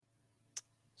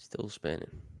Still spinning.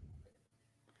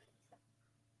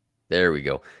 There we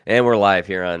go. And we're live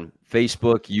here on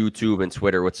Facebook, YouTube, and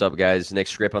Twitter. What's up, guys? Nick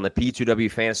Scripp on the P2W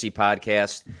Fantasy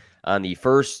Podcast, on the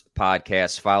first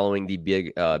podcast following the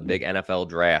big NFL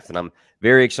draft. And I'm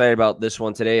very excited about this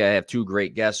one today. I have two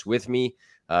great guests with me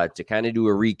to kind of do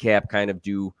a recap, kind of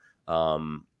do a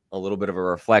little bit of a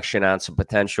reflection on some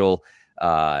potential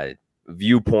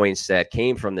viewpoints that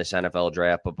came from this NFL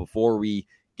draft. But before we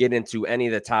get into any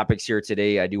of the topics here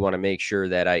today, I do want to make sure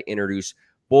that I introduce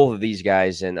both of these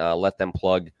guys and let them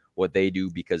plug what they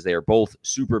do, because they are both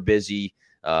super busy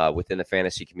within the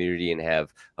fantasy community and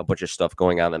have a bunch of stuff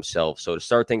going on themselves. So to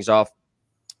start things off,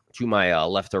 to my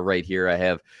left or right here, I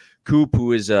have Coop,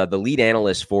 who is the lead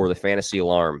analyst for the Fantasy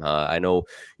Alarm. I know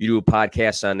you do a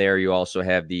podcast on there. You also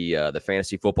have the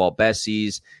Fantasy Football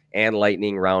Besties and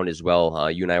Lightning Round as well.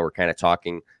 You and I were kind of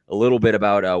talking a little bit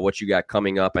about what you got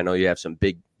coming up. I know you have some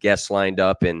big guests lined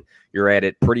up, and you're at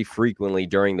it pretty frequently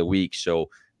during the week. So,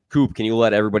 Coop, can you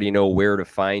let everybody know where to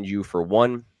find you for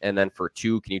one? And then for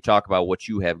two, can you talk about what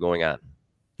you have going on?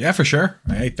 Yeah, for sure.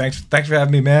 Hey, thanks for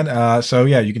having me, man. So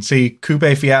yeah, you can see Coop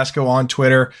A Fiasco on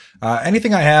Twitter.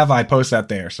 Anything I have, I post that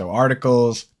there. So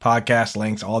articles, podcast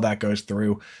links, all that goes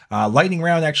through. Lightning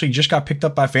Round actually just got picked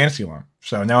up by Fantasy Alarm.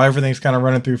 So now everything's kind of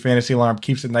running through Fantasy Alarm,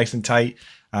 keeps it nice and tight.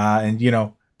 And, you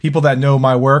know, people that know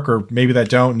my work, or maybe that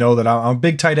don't, know that I'm a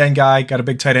big tight end guy. Got a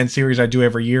big tight end series I do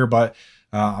every year, but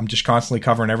I'm just constantly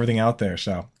covering everything out there.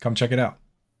 So come check it out.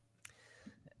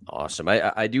 Awesome.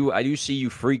 I do see you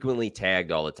frequently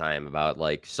tagged all the time about,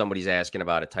 like, somebody's asking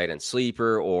about a tight end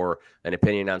sleeper or an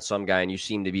opinion on some guy, and you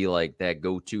seem to be like that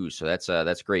go-to. So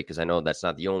that's great, because I know that's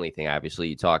not the only thing obviously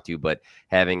you talk to, but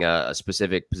having a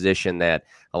specific position that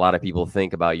a lot of people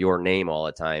think about your name all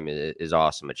the time is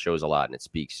awesome. It shows a lot, and it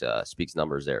speaks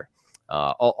numbers there.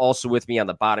 Also with me on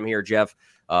the bottom here, Geoff,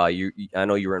 I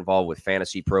know you were involved with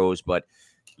Fantasy Pros, but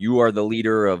you are the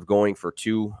leader of Going for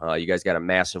Two. You guys got a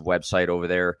massive website over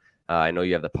there. I know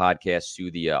you have the podcast too,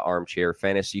 the Armchair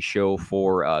Fantasy Show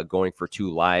for Going for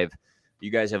Two Live. You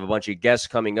guys have a bunch of guests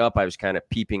coming up. I was kind of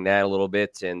peeping that a little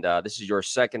bit, and this is your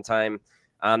second time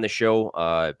on the show.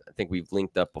 I think we've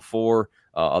linked up before.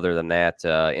 Other than that,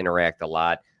 interact a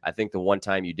lot. I think the one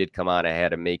time you did come on, I had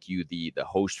to make you the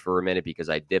host for a minute because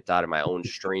I dipped out of my own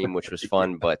stream, which was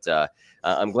fun. But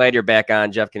I'm glad you're back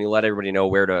on, Geoff. Can you let everybody know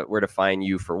where to find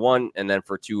you for one, and then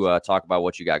for two, talk about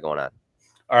what you got going on?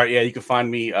 All right, yeah, you can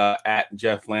find me at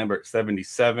Jeff Lambert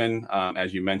 77.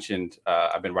 As you mentioned,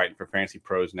 I've been writing for Fantasy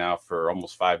Pros now for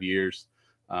almost 5 years.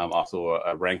 Also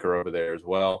a ranker over there as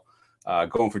well.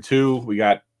 Going for Two, we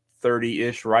got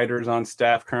 30-ish writers on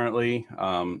staff currently.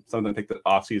 Some of them take the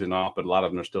off-season off, but a lot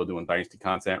of them are still doing Dynasty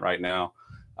content right now.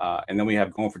 And then we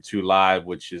have Going for Two Live,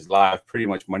 which is live pretty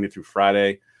much Monday through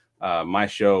Friday. My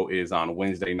show is on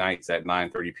Wednesday nights at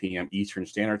 9:30 p.m. Eastern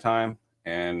Standard Time.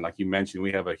 And like you mentioned,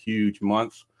 we have a huge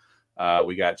month.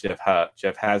 We got Jeff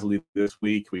Hasley this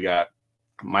week. We got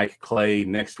Mike Clay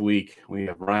next week. We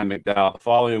have Ryan McDowell the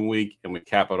following week. And we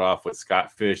cap it off with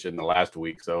Scott Fish in the last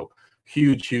week. So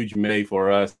huge May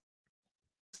for us.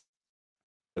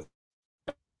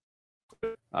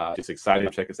 Just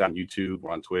excited. Check us out on YouTube.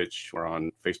 We're on Twitch. We're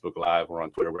on Facebook Live. We're on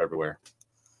Twitter. We're everywhere.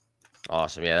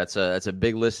 Awesome. Yeah, that's a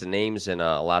big list of names and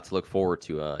a lot to look forward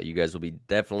to. You guys will be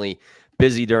definitely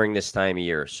busy during this time of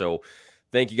year. So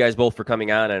thank you guys both for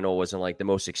coming on. I know it wasn't like the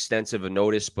most extensive of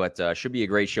notice, but should be a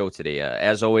great show today.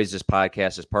 As always, this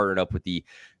podcast is partnered up with the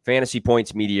Fantasy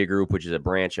Points Media Group, which is a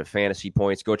branch of Fantasy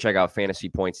Points. Go check out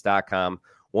fantasypoints.com.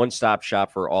 One-stop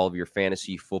shop for all of your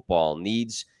fantasy football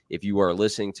needs. If you are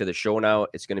listening to the show now,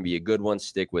 it's going to be a good one.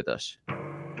 Stick with us.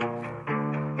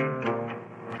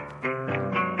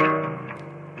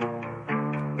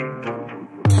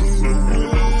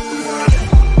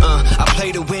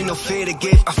 Play to win, no fear to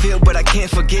give. I feel, but I can't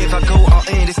forgive. I go all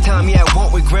in this time, yeah, I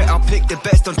won't regret. I'll pick the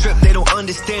best on trip, they don't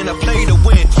understand. I play to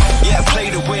win, yeah, I play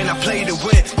to win. I play to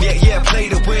win, yeah, I play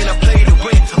to win. I play to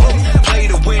win, oh, play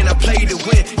to win. I play to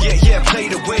win, yeah, play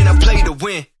to win. I play to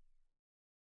win.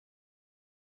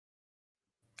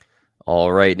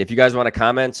 All right. And if you guys want to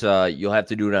comment, you'll have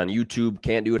to do it on YouTube.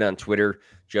 Can't do it on Twitter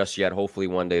just yet. Hopefully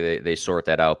one day they sort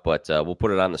that out, but we'll put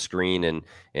it on the screen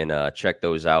and check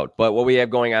those out. But what we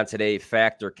have going on today,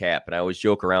 Factor Cap. And I always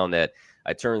joke around that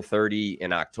I turned 30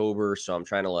 in October, so I'm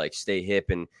trying to like stay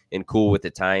hip and cool with the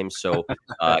times. So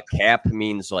cap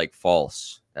means like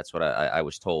false. That's what I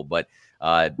was told. But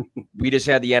we just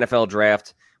had the NFL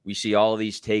draft. We see all of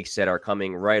these takes that are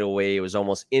coming right away. It was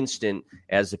almost instant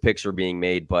as the picks were being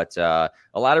made, but a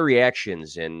lot of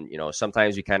reactions. And, you know,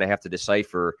 sometimes you kind of have to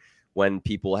decipher when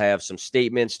people have some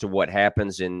statements to what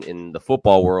happens in the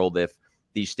football world. If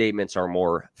these statements are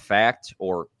more fact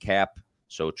or cap,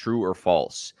 so true or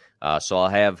false. So I'll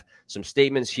have some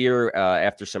statements here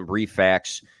after some brief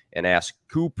facts and ask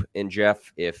Coop and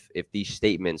Geoff if these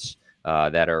statements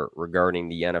that are regarding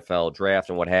the NFL draft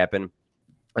and what happened,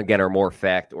 again, are more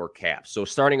fact or cap. So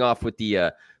starting off with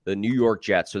the New York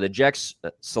Jets. So the Jets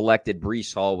selected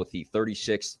Breece Hall with the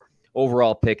 36th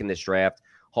overall pick in this draft.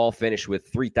 Hall finished with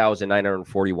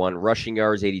 3,941 rushing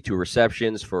yards, 82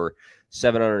 receptions for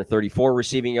 734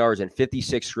 receiving yards, and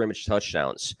 56 scrimmage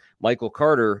touchdowns. Michael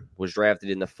Carter was drafted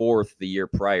in the 4th the year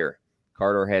prior.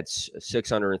 Carter had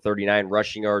 639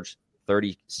 rushing yards,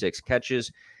 36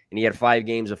 catches, and he had 5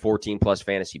 games of 14-plus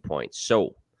fantasy points.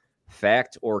 So,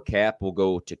 fact or cap will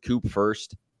go to Coop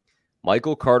first.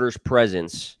 Michael Carter's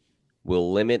presence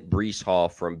will limit Breece Hall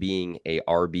from being a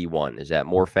RB1. Is that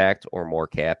more fact or more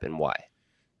cap, and why?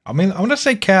 I mean, I'm going to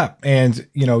say cap. And,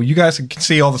 you guys can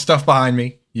see all the stuff behind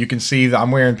me. You can see that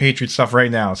I'm wearing Patriots stuff right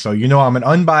now. So, I'm an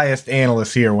unbiased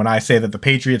analyst here when I say that the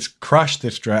Patriots crushed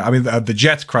this draft. I mean, the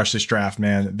Jets crushed this draft,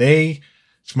 man. They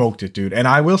smoked it, dude. And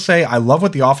I will say, I love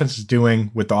what the offense is doing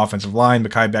with the offensive line,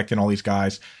 Mekhi Becton, all these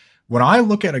guys. When I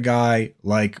look at a guy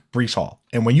like Breece Hall,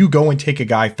 and when you go and take a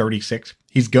guy 36,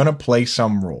 he's going to play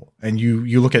some role. And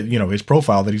you look at, his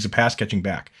profile that he's a pass catching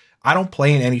back. I don't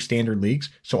play in any standard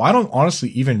leagues, so I don't honestly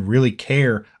even really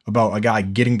care about a guy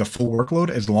getting the full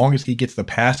workload as long as he gets the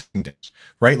passing downs,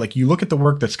 right? Like you look at the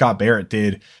work that Scott Barrett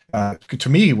did to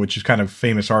me, which is kind of a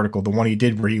famous article, the one he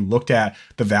did where he looked at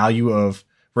the value of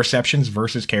receptions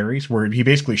versus carries, where he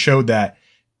basically showed that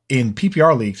in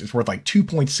PPR leagues, it's worth like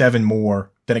 2.7 more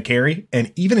than a carry.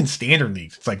 And even in standard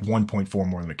leagues, it's like 1.4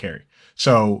 more than a carry.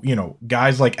 So,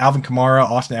 guys like Alvin Kamara,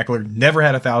 Austin Eckler never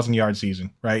had a 1,000-yard season,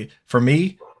 right? For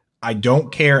me, I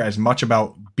don't care as much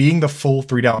about being the full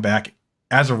 3-down back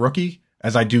as a rookie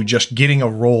as I do just getting a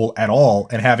role at all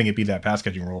and having it be that pass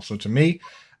catching role. So to me,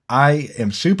 I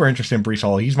am super interested in Breece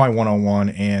Hall. He's my 101,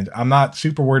 and I'm not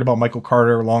super worried about Michael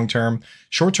Carter long-term.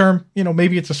 Short-term,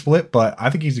 maybe it's a split, but I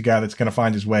think he's a guy that's going to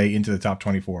find his way into the top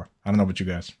 24. I don't know about you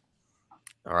guys.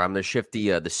 All right, I'm going to shift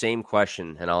the same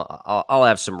question, and I'll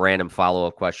have some random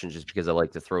follow-up questions just because I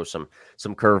like to throw some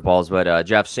curveballs. But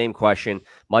Geoff, same question.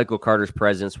 Michael Carter's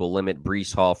presence will limit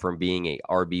Breece Hall from being a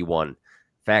RB1.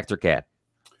 Fact or cap?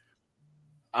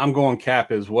 I'm going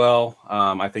cap as well.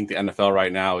 I think the NFL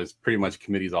right now is pretty much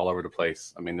committees all over the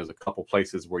place. I mean, there's a couple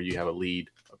places where you have a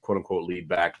quote-unquote lead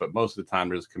back, but most of the time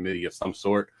there's a committee of some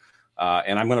sort.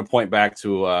 And I'm going to point back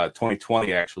to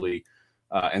 2020, actually.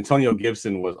 Antonio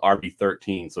Gibson was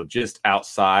RB13, so just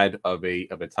outside of a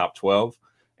top 12.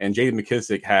 And J.D.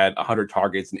 McKissick had 100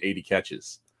 targets and 80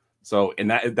 catches. So, and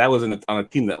that was on a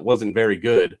team that wasn't very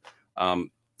good.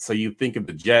 So you think of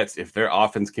the Jets, if their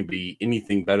offense can be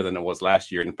anything better than it was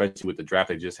last year, and especially with the draft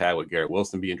they just had with Garrett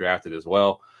Wilson being drafted as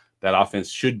well, that offense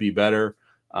should be better.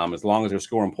 As long as they're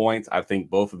scoring points, I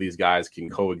think both of these guys can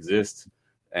coexist.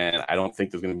 And I don't think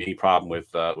there's going to be any problem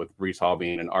with Breece Hall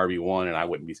being an RB1, and I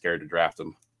wouldn't be scared to draft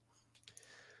him.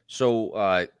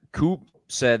 So Coop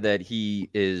said that he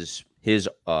is his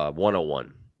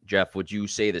 101. Geoff, would you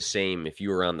say the same if you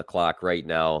were on the clock right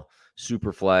now?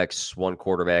 Superflex, one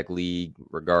quarterback league,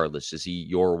 regardless. Is he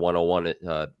your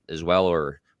 101 as well,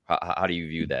 or how do you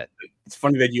view that? It's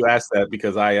funny that you asked that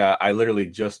because I literally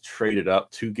just traded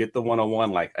up to get the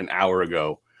 101 like an hour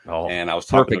ago. Oh, and I was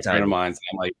talking to a friend of mine, and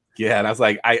I'm like, yeah, and I was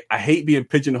like, I hate being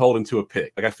pigeonholed into a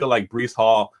pick. Like, I feel like Breece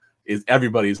Hall is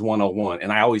everybody's 101,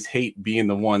 and I always hate being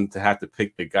the one to have to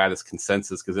pick the guy that's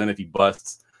consensus, because then if he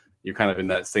busts, you're kind of in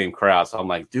that same crowd. So I'm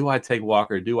like, do I take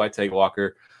Walker?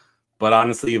 But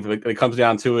honestly, if it comes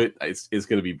down to it, it's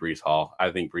going to be Breece Hall. I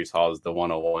think Breece Hall is the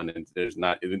 101, and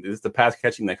it's the pass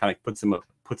catching that kind of puts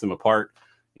him apart.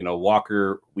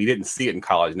 Walker, we didn't see it in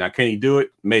college. Now, can he do it?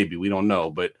 Maybe. We don't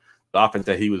know, but the offense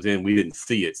that he was in, we didn't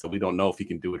see it, so we don't know if he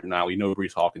can do it or not. We know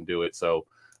Breece Hall can do it, so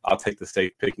I'll take the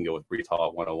safe pick and go with Breece Hall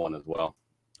at 101 as well.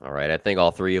 All right, I think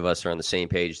all three of us are on the same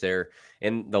page there.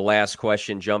 And the last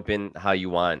question, jump in how you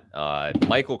want.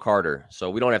 Michael Carter, so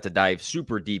we don't have to dive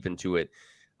super deep into it.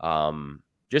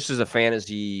 Just as a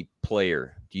fantasy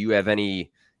player, do you have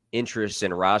any interest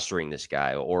in rostering this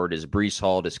guy, or does Breece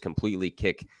Hall just completely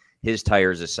kick his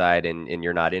tires aside and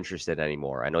you're not interested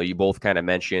anymore? I know you both kind of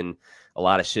mentioned a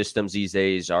lot of systems these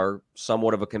days are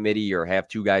somewhat of a committee or have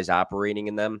two guys operating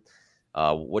in them.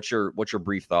 What's your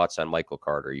brief thoughts on Michael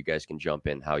Carter? You guys can jump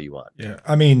in how you want. Yeah,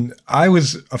 I mean, I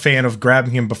was a fan of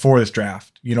grabbing him before this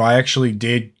draft. I actually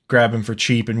did grab him for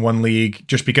cheap in one league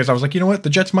just because I was like, you know what? The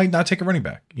Jets might not take a running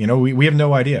back. You know, we have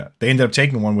no idea. They ended up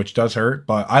taking one, which does hurt,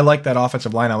 but I like that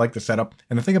offensive line. I like the setup.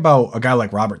 And the thing about a guy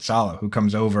like Robert Saleh, who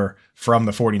comes over from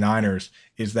the 49ers,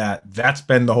 is that's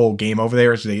been the whole game over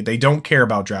there. Is they don't care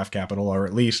about draft capital, or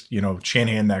at least, you know,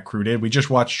 Shanahan, that crew did. We just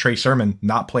watched Trey Sermon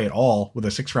not play at all with a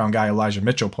 6th-round guy, Elijah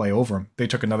Mitchell, play over him. They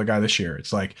took another guy this year.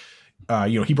 It's like,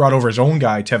 you know, he brought over his own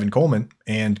guy, Tevin Coleman,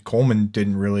 and Coleman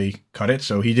didn't really cut it.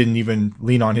 So he didn't even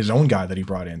lean on his own guy that he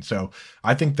brought in. So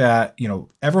I think that, you know,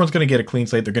 everyone's going to get a clean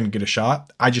slate. They're going to get a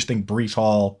shot. I just think Breece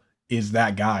Hall is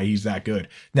that guy. He's that good.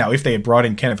 Now, if they had brought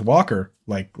in Kenneth Walker,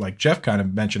 like Geoff kind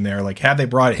of mentioned there, like had they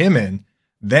brought him in,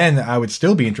 then I would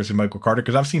still be interested in Michael Carter,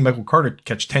 because I've seen Michael Carter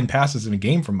catch 10 passes in a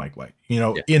game from Mike White. You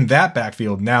know, in that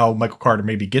backfield, now Michael Carter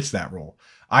maybe gets that role.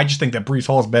 I just think that Breece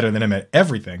Hall is better than him at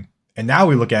everything. And now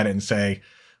we look at it and say,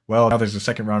 well, now there's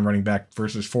a 2nd-round running back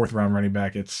versus 4th-round running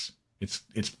back. It's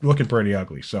looking pretty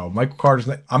ugly. So Michael Carter's,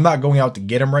 I'm not going out to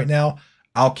get him right now.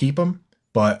 I'll keep him,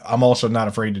 but I'm also not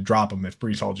afraid to drop him if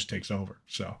Breece Hall just takes over.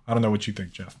 So I don't know what you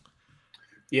think, Geoff.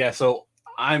 Yeah, so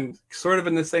I'm sort of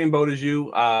in the same boat as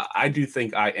you. I do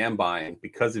think I am buying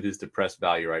because of his depressed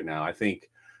value right now. I think,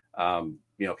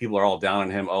 you know, people are all down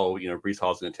on him. Oh, you know, Breece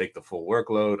Hall's going to take the full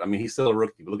workload. I mean, he's still a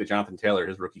rookie. Look at Jonathan Taylor,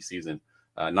 his rookie season.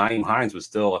 Nyheim Hines was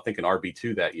still, I think, an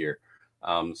RB2 that year.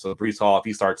 So Breece Hall, if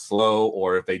he starts slow,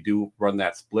 or if they do run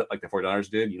that split like the 49ers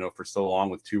did, you know, for so long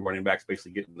with 2 running backs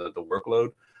basically getting the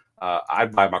workload,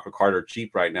 I'd buy Michael Carter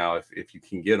cheap right now if you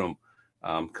can get him.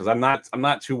 Because I'm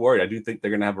not too worried. I do think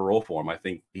they're going to have a role for him. I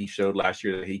think he showed last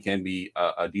year that he can be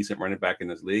a decent running back in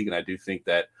this league, and I do think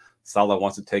that Saleh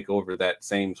wants to take over that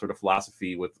same sort of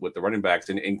philosophy with the running backs,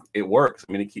 and it works.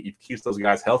 I mean, it keeps those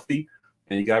guys healthy,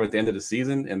 and you got them at the end of the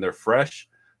season, and they're fresh.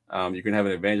 You're going to have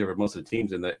an advantage over most of the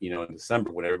teams in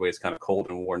December when everybody's kind of cold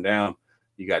and worn down.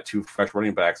 You got 2 fresh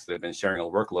running backs that have been sharing a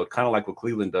workload, kind of like what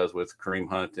Cleveland does with Kareem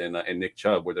Hunt and Nick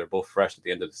Chubb, where they're both fresh at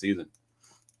the end of the season.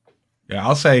 Yeah,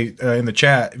 I'll say in the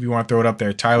chat, if you want to throw it up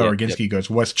there, Tyler Orginski goes,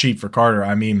 what's cheap for Carter?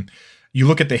 I mean, you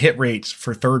look at the hit rates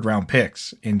for 3rd-round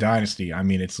picks in Dynasty. I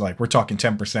mean, it's like we're talking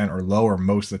 10% or lower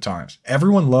most of the times.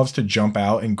 Everyone loves to jump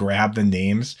out and grab the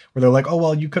names where they're like, oh,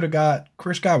 well, you could have got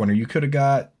Chris Godwin, or you could have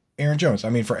got Aaron Jones. I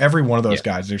mean, for every one of those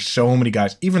guys, there's so many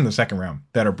guys, even in the 2nd round,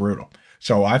 that are brutal.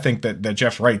 So I think that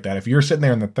Geoff's right, that if you're sitting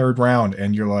there in the 3rd round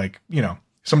and you're like, you know,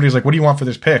 somebody's like, what do you want for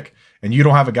this pick? And you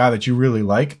don't have a guy that you really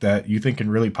like, that you think can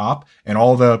really pop, and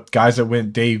all the guys that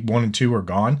went day 1 and 2 are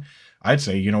gone, I'd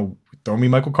say, you know, throw me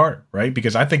Michael Carter, right?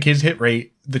 Because I think his hit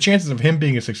rate, the chances of him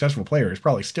being a successful player is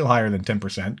probably still higher than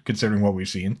 10%, considering what we've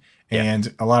seen. Yeah.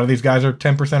 And a lot of these guys are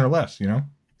 10% or less, you know?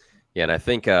 Yeah, and I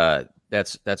think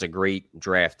that's a great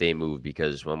draft day move,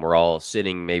 because when we're all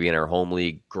sitting maybe in our home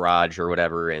league garage or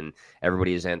whatever, and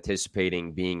everybody is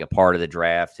anticipating being a part of the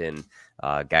draft, and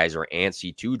guys are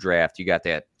antsy to draft, you got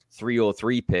that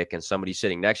 303 pick and somebody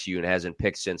sitting next to you and hasn't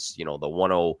picked since, you know, the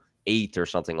 108 or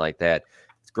something like that.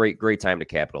 It's great time to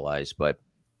capitalize. But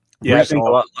yeah, I think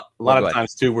a lot of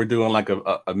times too, we're doing like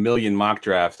a million mock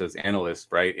drafts as analysts,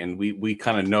 right? And we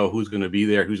kind of know who's going to be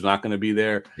there, who's not going to be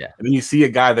there. Yeah. And then you see a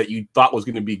guy that you thought was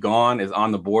going to be gone is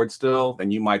on the board still,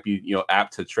 then you might be, you know,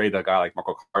 apt to trade a guy like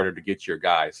Michael Carter to get your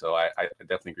guy. So I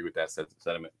definitely agree with that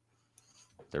sentiment.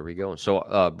 There we go. So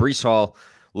Breece Hall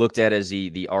looked at as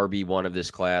the RB1 of this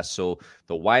class. So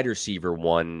the wide receiver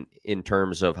one in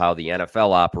terms of how the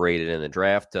NFL operated in the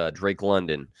draft, Drake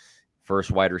London,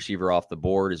 first wide receiver off the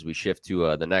board as we shift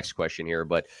to the next question here.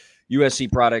 But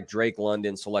USC product, Drake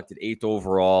London, selected 8th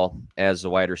overall as the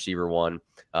wide receiver one.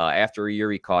 After a year,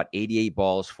 he caught 88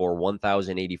 balls for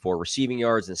 1,084 receiving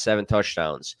yards and 7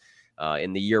 touchdowns.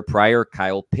 In the year prior,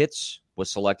 Kyle Pitts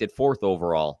was selected 4th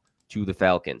overall to the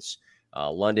Falcons.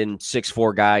 London,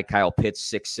 6'4" guy, Kyle Pitts,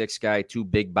 6'6" guy, 2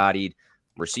 big-bodied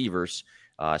receivers.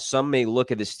 Some may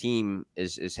look at this team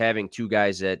as having 2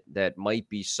 guys that might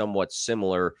be somewhat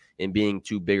similar in being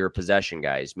 2 bigger possession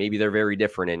guys. Maybe they're very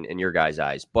different in your guys'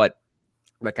 eyes, but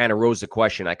that kind of rose the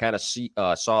question. I kind of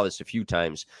saw this a few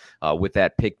times with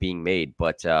that pick being made,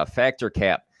 but factor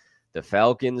cap, the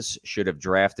Falcons should have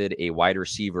drafted a wide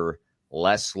receiver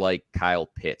less like Kyle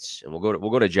Pitts. And we'll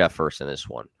go to Geoff first in this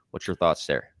one. What's your thoughts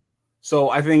there?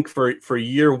 So I think for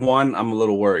year one, I'm a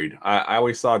little worried. I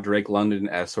always saw Drake London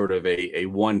as sort of a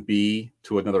 1B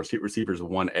to another receiver's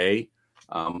 1A.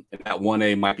 And that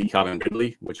 1A might be Calvin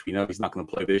Ridley, which we know he's not going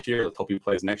to play this year. Let's hope he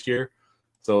plays next year.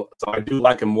 So I do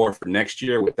like him more for next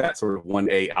year with that sort of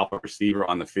 1A alpha receiver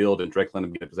on the field and Drake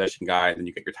London being a possession guy, and then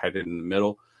you get your tight end in the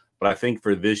middle. But I think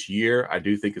for this year, I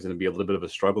do think it's going to be a little bit of a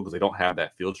struggle because they don't have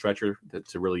that field stretcher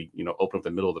to really, you know, open up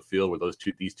the middle of the field where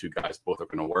these two guys both are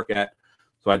going to work at.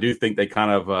 So I do think they kind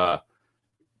of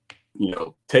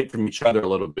take from each other a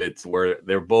little bit, to where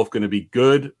they're both going to be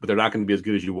good, but they're not going to be as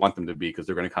good as you want them to be, because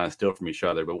they're going to kind of steal from each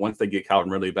other. But once they get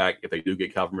Calvin Ridley back, if they do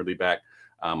get Calvin Ridley back,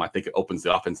 I think it opens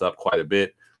the offense up quite a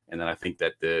bit. And then I think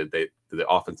that the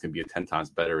offense can be 10 times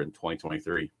better in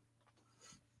 2023.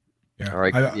 Yeah. All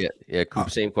right. Yeah. Coop,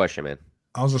 same question, man.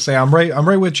 I was gonna say I'm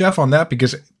right with Geoff on that,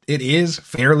 because it is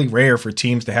fairly rare for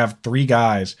teams to have three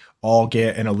guys all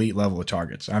get an elite level of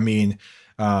targets. I mean,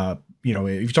 if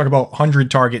you talk about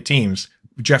 100 target teams,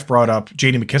 Geoff brought up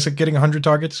J.D. McKissic getting 100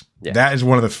 targets. Yeah. That is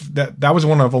one of that was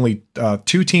one of only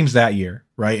two teams that year,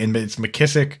 right? And it's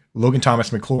McKissic, Logan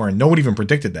Thomas, McLaurin. No one even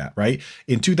predicted that, right?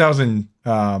 In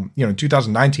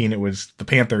 2019 it was the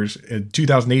Panthers. In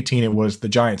 2018 it was the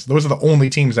Giants. Those are the only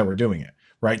teams that were doing it,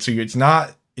 right? So it's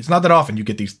not that often you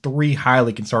get these three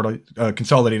highly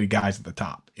consolidated guys at the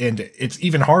top, and it's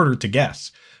even harder to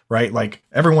guess. Right? Like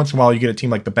every once in a while you get a team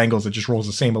like the Bengals that just rolls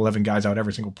the same 11 guys out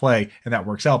every single play, and that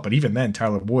works out. But even then,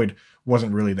 Tyler Boyd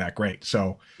wasn't really that great.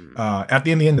 So at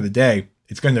the end of the day,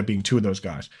 it's going to end up being two of those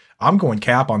guys. I'm going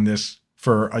Cap on this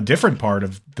for a different part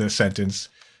of the sentence.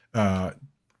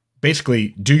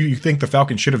 Basically, do you think the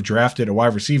Falcons should have drafted a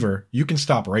wide receiver? You can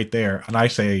stop right there. And I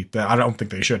say that I don't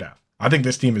think they should have. I think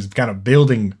this team is kind of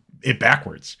building it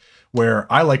backwards,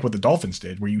 where I like what the Dolphins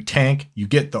did, where you tank, you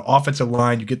get the offensive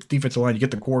line, you get the defensive line, you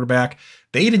get the quarterback.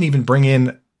 They didn't even bring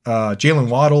in Jalen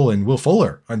Waddle and Will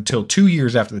Fuller until 2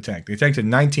 years after the tank. They tanked in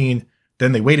 19,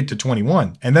 then they waited to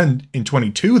 21. And then in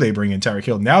 22, they bring in Tyreek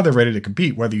Hill. Now they're ready to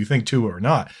compete, whether you think Tua or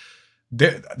not.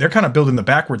 They're kind of building the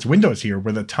backwards windows here,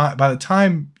 where by the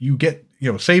time you get,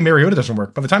 say Mariota doesn't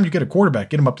work, by the time you get a quarterback,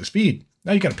 get him up to speed,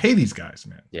 now you got to pay these guys,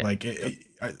 man. Yeah. Like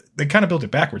they kind of built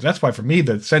it backwards. That's why for me,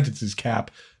 the sentence is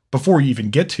Cap before you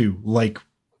even get to,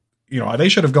 they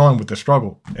should have gone with the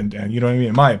struggle. And you know what I mean?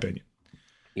 In my opinion.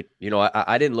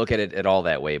 I didn't look at it at all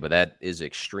that way, but that is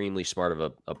extremely smart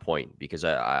of a point, because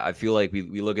I feel like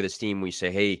we look at this team, we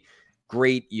say, hey,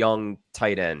 great young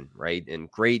tight end, right?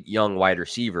 And great young wide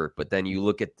receiver. But then you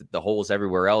look at the holes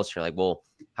everywhere else. You're like, well,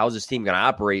 how's this team going to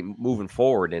operate moving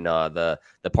forward? And the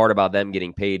part about them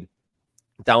getting paid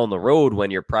down the road when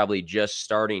you're probably just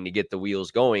starting to get the wheels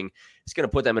going, it's going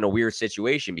to put them in a weird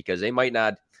situation, because they might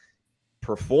not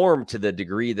perform to the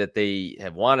degree that they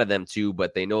have wanted them to,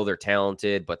 but they know they're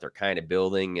talented, but they're kind of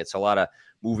building. It's a lot of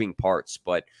moving parts.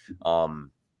 But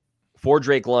for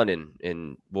Drake London,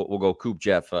 and we'll go Coop,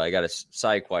 Geoff, I got a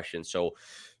side question. So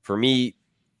for me,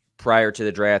 prior to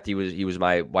the draft, he was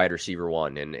my wide receiver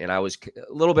one, and I was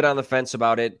a little bit on the fence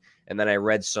about it. And then I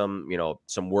read some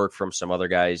work from some other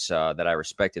guys that I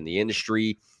respect in the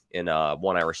industry, and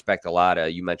one I respect a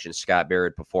lot. You mentioned Scott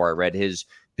Barrett before. I read his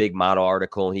big model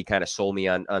article, and he kind of sold me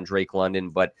on Drake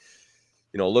London. But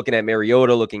looking at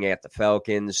Mariota, looking at the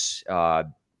Falcons,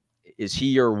 is he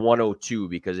your 102?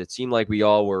 Because it seemed like we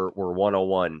all were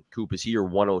 101. Coop, is he your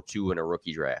 102 in a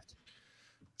rookie draft?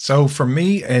 So for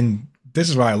me, and this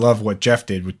is why I love what Geoff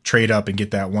did with trade up and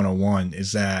get that 101,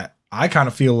 is that I kind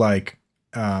of feel like,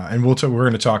 and we're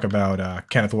going to talk about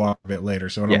Kenneth Walker a bit later,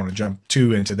 so I don't want to jump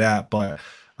too into that. But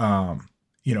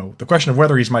the question of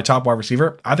whether he's my top wide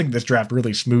receiver, I think this draft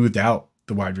really smoothed out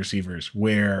the wide receivers,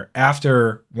 where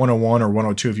after 101 or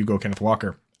 102, if you go Kenneth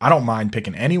Walker, I don't mind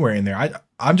picking anywhere in there.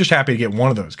 I'm just happy to get one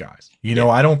of those guys.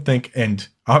 I don't think, and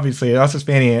obviously us as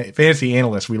fantasy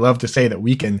analysts, we love to say that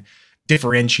we can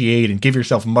differentiate and give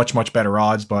yourself much, much better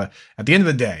odds. But at the end of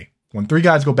the day, when three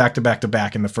guys go back to back to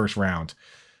back in the first round,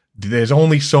 there's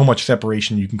only so much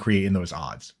separation you can create in those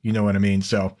odds. You know what I mean?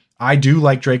 So I do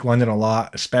like Drake London a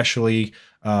lot, especially,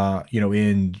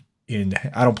 in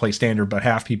I don't play standard, but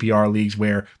half PPR leagues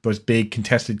where those big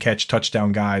contested catch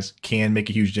touchdown guys can make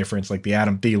a huge difference. Like the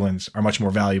Adam Thielens are much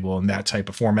more valuable in that type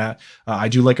of format. I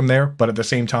do like them there, but at the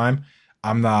same time,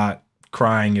 I'm not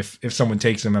crying if someone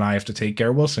takes him and I have to take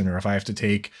Garrett Wilson, or if I have to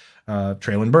take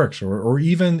Treylon Burks, or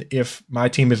even if my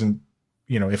team isn't,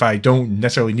 if I don't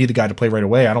necessarily need the guy to play right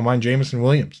away, I don't mind Jameson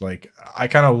Williams. Like, I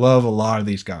kind of love a lot of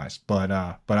these guys, but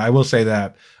I will say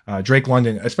that Drake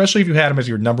London, especially if you had him as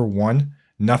your number one,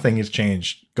 nothing has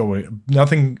changed.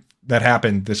 Nothing that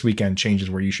happened this weekend changes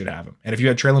where you should have him. And if you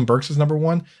had Treylon Burks as number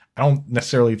one, I don't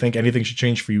necessarily think anything should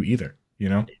change for you either.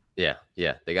 Yeah.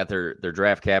 They got their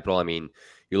draft capital. I mean,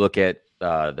 you look at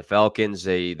the Falcons,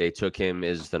 they took him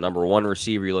as the number one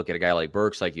receiver. You look at a guy like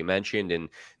Burks, like you mentioned, and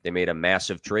they made a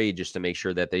massive trade just to make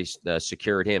sure that they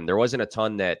secured him. There wasn't a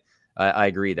ton that I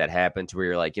agree that happened to where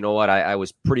you're like, you know what, I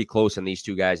was pretty close on these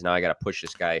two guys. Now I got to push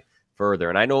this guy further.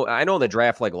 And I know in the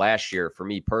draft, like last year, for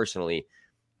me personally,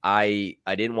 I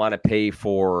didn't want to pay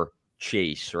for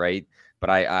Chase, right? But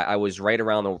I was right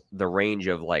around the range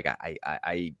of like,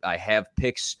 I have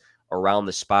picks around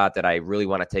the spot that I really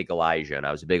want to take Elijah, and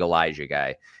I was a big Elijah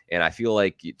guy. And I feel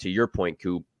like, to your point,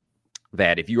 Coop,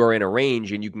 that if you are in a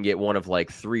range and you can get one of like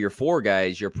 3 or 4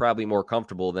 guys, you're probably more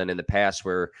comfortable than in the past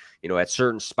where, at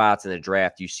certain spots in the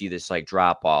draft, you see this like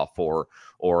drop off or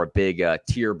a big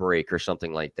tier break or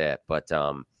something like that. But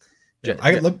if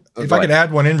I could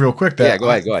add one in real quick, go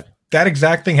ahead. That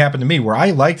exact thing happened to me where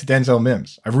I liked Denzel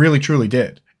Mims. I really, truly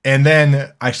did. And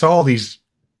then I saw all these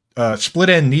split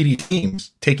end needy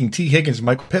teams taking T. Higgins and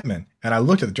Michael Pittman. And I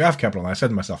looked at the draft capital and I said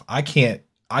to myself, I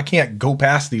can't go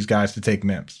past these guys to take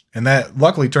Mims. And that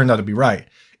luckily turned out to be right.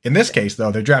 In this case,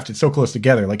 though, they're drafted so close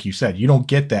together, like you said, you don't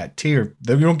get that tier.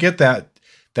 You don't get that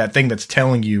thing that's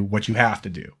telling you what you have to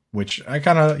do, which I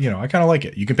kind of like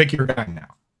it. You can pick your guy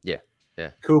now.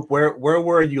 Yeah. Coop, where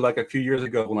were you like a few years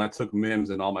ago when I took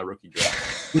Mims in all my rookie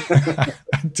drafts?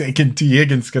 I'm taking T.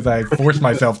 Higgins because I forced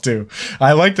myself to.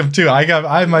 I liked him too. I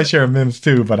have my share of Mims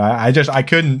too, but I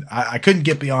couldn't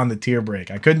get beyond the tier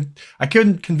break. I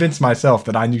couldn't convince myself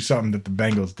that I knew something that the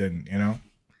Bengals didn't.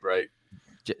 Right.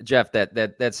 Geoff,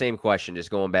 that same question, just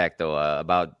going back though,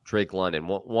 about Drake London,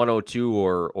 102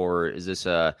 or is this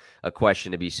a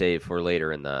question to be saved for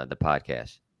later in the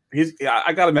podcast?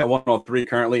 I got him at 103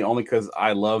 currently, only because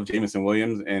I love Jameson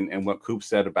Williams and what Coop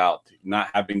said about not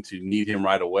having to need him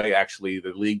right away. Actually,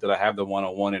 the league that I have the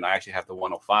 101 and I actually have the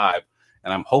 105,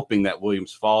 and I'm hoping that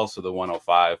Williams falls to the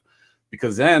 105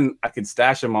 because then I could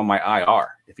stash him on my IR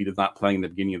if he does not play in the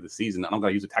beginning of the season. I'm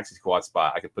going to use a taxi squad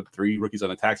spot. I could put 3 rookies on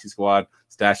the taxi squad,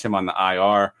 stash him on the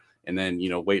IR, and then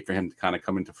wait for him to kind of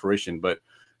come into fruition. But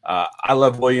I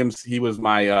love Williams. He was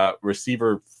my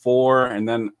receiver 4, and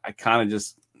then I kind of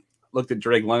just looked at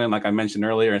Drake London, like I mentioned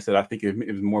earlier, and said I think it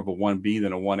was more of a 1B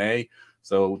than a 1A.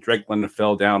 So Drake London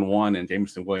fell down 1, and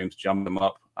Jameson Williams jumped him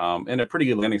up in a pretty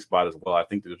good landing spot as well. I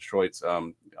think the Detroit's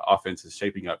offense is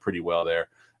shaping up pretty well there.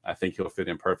 I think he'll fit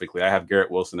in perfectly. I have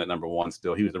Garrett Wilson at number 1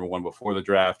 still. He was number 1 before the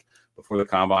draft, before the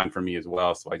combine for me as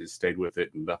well. So I just stayed with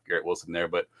it and left Garrett Wilson there.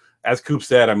 But as Coop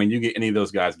said, I mean, you get any of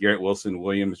those guys, Garrett Wilson,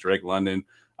 Williams, Drake London.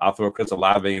 I'll throw Chris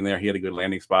Olave in there. He had a good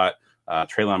landing spot.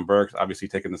 Treylon Burks obviously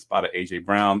taking the spot of A.J.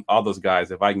 Brown. All those guys,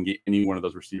 if I can get any one of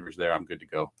those receivers there, I'm good to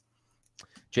go.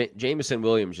 Jameson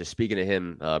Williams, just speaking to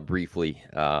him briefly,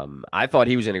 I thought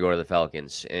he was going to go to the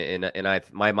Falcons, and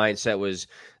my mindset was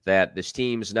that this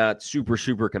team's not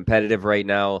super competitive right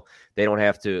now. They don't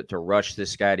have to rush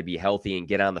this guy to be healthy and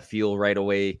get on the field right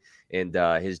away, and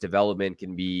his development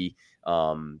can be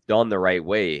done the right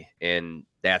way, and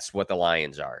that's what the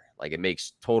Lions are. Like, it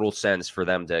makes total sense for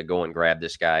them to go and grab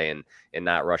this guy and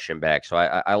not rush him back. So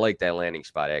I like that landing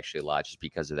spot actually a lot just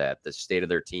because of that, the state of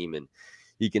their team, and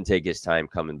he can take his time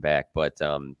coming back. But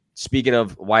speaking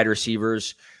of wide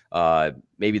receivers,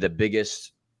 maybe the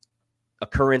biggest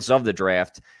occurrence of the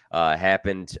draft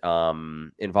happened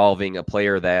involving a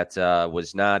player that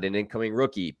was not an incoming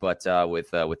rookie, but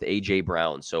with A.J.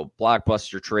 Brown. So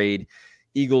blockbuster trade.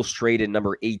 Eagles traded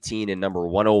number 18 and number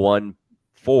 101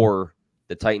 for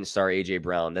the Titans star A.J.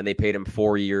 Brown. Then they paid him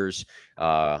 4 years,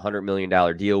 $100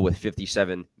 million deal with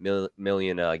 $57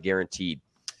 million guaranteed.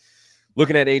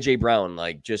 Looking at A.J. Brown,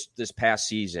 like just this past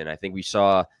season, I think we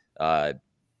saw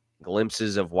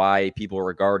glimpses of why people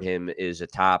regard him as a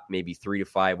top maybe 3 to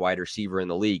 5 wide receiver in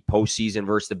the league. Postseason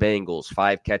versus the Bengals,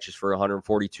 5 catches for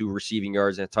 142 receiving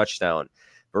yards and a touchdown.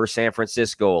 Versus San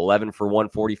Francisco, 11 for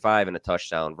 145 and a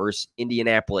touchdown. Versus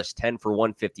Indianapolis, 10 for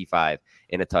 155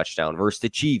 and a touchdown. Versus the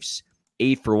Chiefs,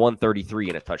 8 for 133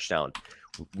 and a touchdown.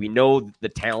 We know the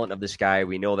talent of this guy.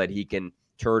 We know that he can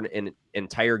turn an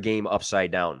entire game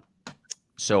upside down.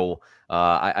 So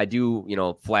I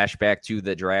do, flash back to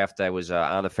the draft. I was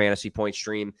on the Fantasy Point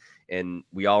stream, and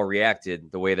we all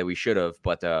reacted the way that we should have.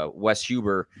 But Wes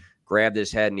Huber grabbed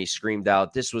his head and he screamed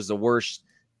out, "This was the worst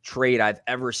trade I've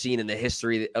ever seen in the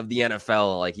history of the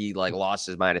NFL." Like, he lost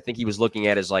his mind. I think he was looking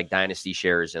at his dynasty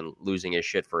shares and losing his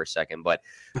shit for a second. But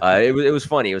it was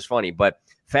funny. It was funny. But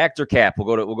fact or cap?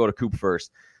 We'll go to Coop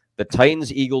first. The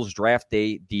Titans-Eagles draft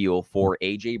day deal for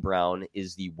A.J. Brown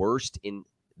is the worst in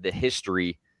the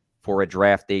history for a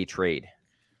draft day trade.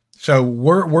 So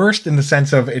worst in the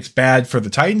sense of it's bad for the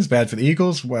Titans, bad for the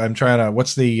Eagles. I'm trying to,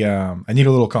 what's the, I need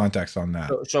a little context on that.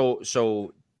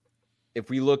 So if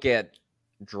we look at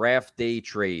draft day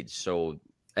trades, so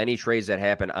any trades that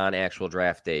happen on actual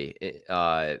draft day,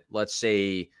 let's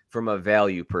say from a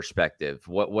value perspective,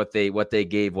 what they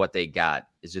gave, what they got,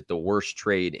 is it the worst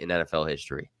trade in NFL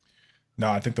history? No,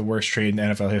 I think the worst trade in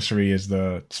NFL history is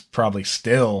probably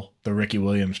still the Ricky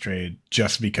Williams trade,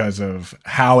 just because of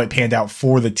how it panned out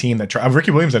for the team that Ricky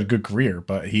Williams had a good career,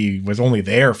 but he was only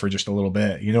there for just a little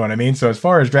bit. You know what I mean? So as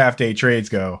far as draft day trades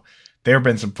go, there have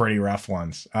been some pretty rough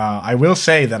ones. I will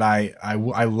say that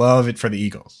I love it for the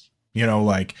Eagles. You know,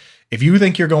 like if you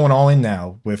think you're going all in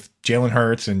now with Jalen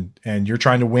Hurts and you're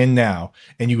trying to win now,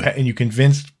 and you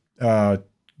convinced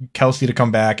Kelsey to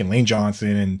come back and Lane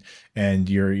Johnson and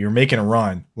you're making a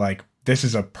run, like this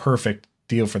is a perfect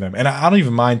deal for them. And I don't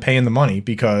even mind paying the money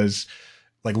because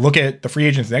like look at the free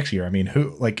agents next year. I mean,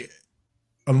 who like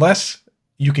unless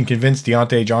you can convince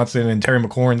Deontay Johnson and Terry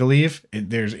McLaurin to leave,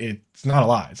 it's not a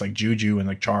lot. It's like Juju and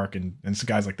like Chark and some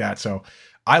guys like that. So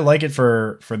I like it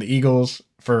for the Eagles.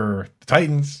 For the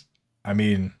Titans, I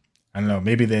mean, I don't know.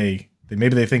 Maybe they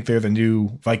think they're the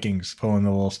new Vikings pulling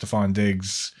the little Stephon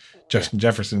Diggs, Justin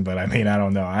Jefferson. But I mean, I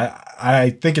don't know.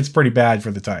 I think it's pretty bad for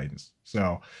the Titans.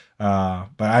 So, but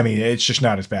I mean, it's just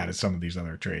not as bad as some of these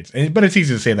other trades. But it's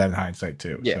easy to say that in hindsight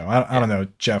too. Yeah. So I don't know,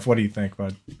 Jeff. What do you think,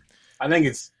 bud? I think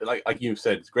it's like you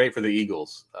said, it's great for the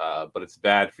Eagles, but it's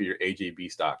bad for your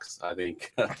AJB stocks. I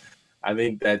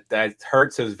think that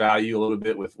hurts his value a little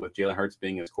bit with Jalen Hurts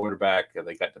being his quarterback.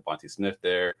 They got Devontae Smith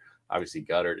there. Obviously,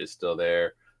 Goddard is still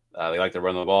there. They like to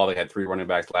run the ball. They had 3 running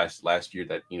backs last year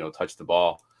that touched the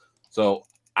ball. So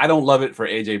I don't love it for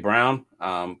AJ Brown.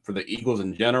 For the Eagles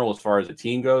in general, as far as the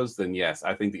team goes, then yes,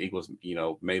 I think the Eagles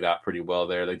made out pretty well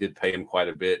there. They did pay him quite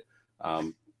a bit.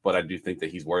 But I do think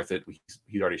that he's worth it.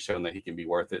 He's already shown that he can be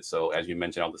worth it. So as you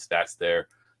mentioned, all the stats there,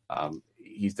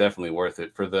 he's definitely worth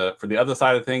it. For the other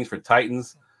side of things, for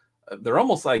Titans, they're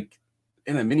almost like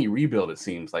in a mini rebuild. It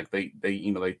seems like they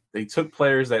took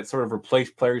players that sort of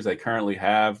replaced players they currently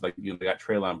have. Like they got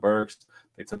Treylon Burks.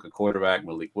 They took a quarterback,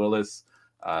 Malik Willis.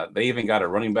 They even got a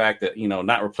running back that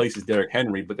not replaces Derrick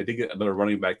Henry, but they did get another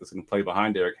running back that's going to play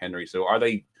behind Derrick Henry. So are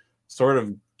they sort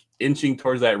of inching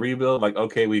towards that rebuild? Like,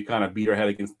 okay, we kind of beat our head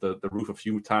against the roof a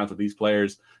few times with these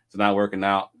players. It's not working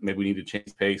out. Maybe we need to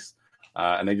change pace.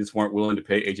 And they just weren't willing to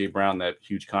pay AJ Brown that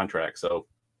huge contract. So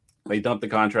they dumped the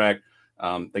contract.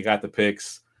 They got the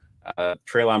picks.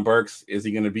 Treylon Burks, is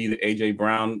he going to be the AJ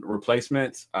Brown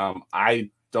replacement? I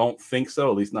don't think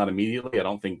so, at least not immediately. I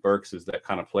don't think Burks is that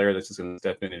kind of player that's just going to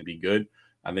step in and be good.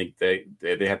 I think they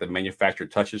have to manufacture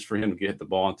touches for him to get the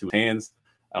ball into his hands.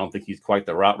 I don't think he's quite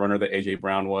the route runner that AJ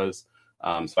Brown was.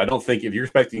 So I don't think if you're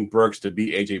expecting Burks to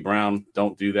be AJ Brown,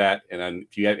 don't do that. And then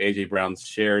if you have AJ Brown's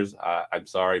shares, I'm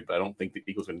sorry, but I don't think the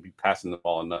Eagles are going to be passing the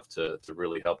ball enough to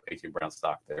really help AJ Brown's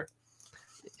stock there.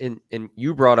 And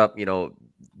you brought up,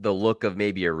 the look of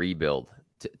maybe a rebuild.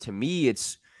 To me,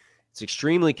 it's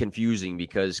extremely confusing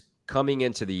because coming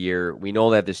into the year, we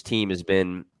know that this team has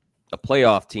been a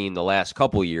playoff team the last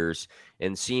couple years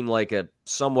and seem like a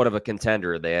somewhat of a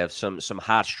contender. They have some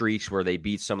hot streaks where they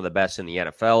beat some of the best in the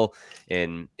NFL.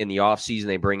 And in the offseason,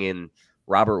 they bring in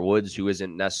Robert Woods, who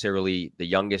isn't necessarily the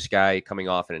youngest guy coming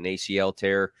off an ACL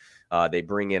tear. They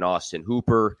bring in Austin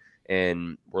Hooper.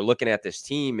 And we're looking at this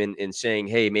team and saying,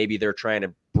 hey, maybe they're trying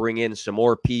to bring in some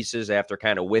more pieces after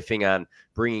kind of whiffing on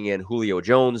bringing in Julio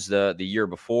Jones the year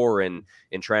before and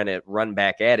trying to run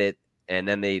back at it. And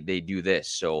then they do this.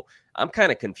 So I'm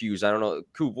kind of confused. I don't know,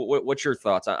 Coop, what's your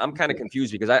thoughts? I'm kind of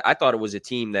confused because I thought it was a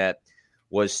team that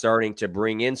was starting to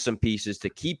bring in some pieces to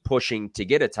keep pushing to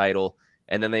get a title,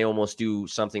 and then they almost do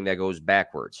something that goes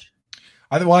backwards.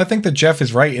 I think that Jeff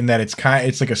is right in that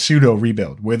it's like a pseudo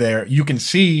rebuild where you can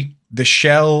see the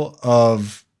shell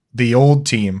of the old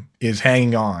team is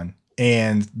hanging on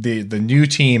and the new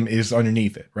team is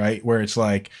underneath it, right? Where it's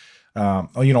like,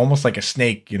 almost like a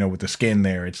snake, with the skin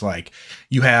there. It's like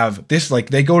you have this, like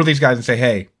they go to these guys and say,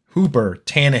 hey, Hooper,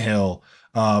 Tannehill,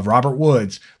 Robert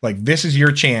Woods, like this is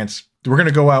your chance. We're going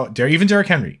to go out there, even Derrick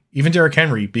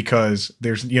Henry, because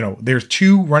there's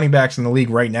 2 running backs in the league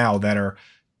right now that are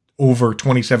over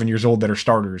 27 years old that are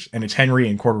starters, and it's Henry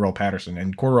and Cordarrelle Patterson.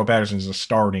 And Cordarrelle Patterson is a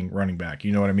starting running back.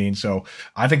 You know what I mean? So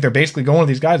I think they're basically going to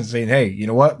these guys and saying, hey, you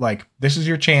know what? Like, this is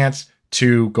your chance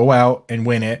to go out and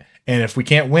win it. And if we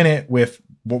can't win it with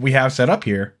what we have set up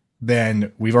here,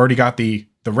 then we've already got the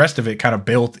rest of it kind of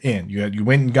built in. You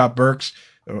went and got Burks.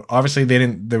 Obviously,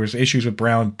 there was issues with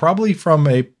Brown, probably from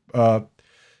a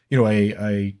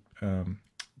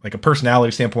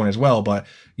personality standpoint as well. But,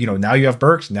 now you have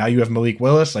Burks, now you have Malik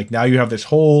Willis, like now you have this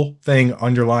whole thing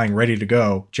underlying ready to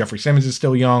go. Jeffrey Simmons is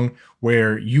still young,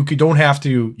 where you can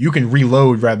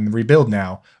reload rather than rebuild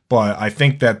now. But I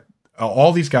think that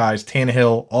all these guys,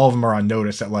 Tannehill, all of them are on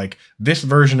notice that like this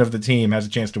version of the team has a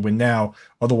chance to win now.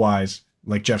 Otherwise,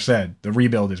 like Jeff said, the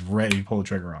rebuild is ready to pull the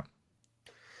trigger on.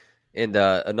 And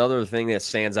another thing that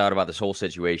stands out about this whole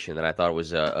situation that I thought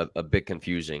was a bit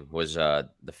confusing was the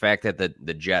fact that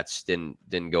the Jets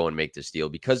didn't go and make this deal,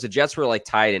 because the Jets were like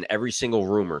tied in every single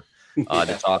rumor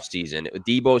this offseason.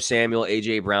 Deebo Samuel,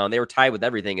 AJ Brown, they were tied with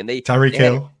everything, and Tyreek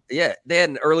Hill. They had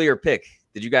an earlier pick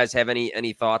Did you guys have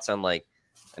any thoughts on like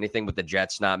anything with the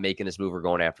Jets not making this move or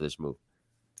going after this move?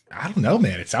 I don't know,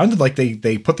 man. It sounded like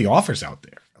they put the offers out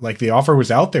there. Like the offer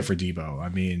was out there for Debo. I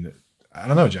mean, I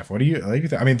don't know, Jeff. What do you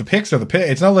think? I mean, the picks are the pick.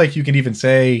 It's not like you can even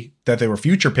say that they were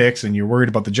future picks and you're worried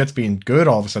about the Jets being good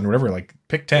all of a sudden, whatever. Like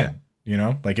pick 10, you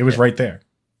know, like it was right there.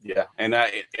 Yeah, and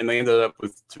they ended up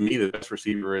with, to me, the best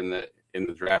receiver in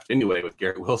the draft anyway with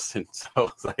Garrett Wilson. So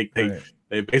it's like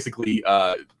they basically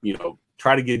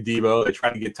try to get Debo, they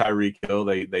try to get Tyreek Hill.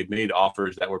 They made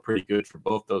offers that were pretty good for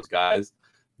both those guys.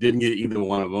 Didn't get either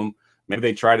one of them. Maybe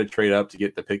they tried to trade up to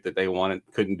get the pick that they wanted,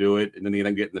 couldn't do it, and then they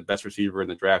ended up getting the best receiver in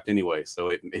the draft anyway. So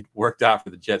it worked out for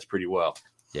the Jets pretty well.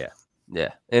 Yeah.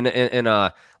 And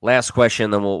last question,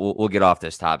 then we'll get off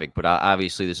this topic. But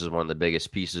obviously, this is one of the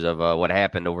biggest pieces of what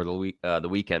happened over the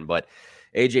weekend. But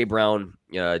AJ Brown,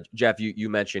 Jeff, you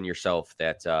mentioned yourself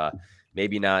that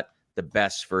maybe not the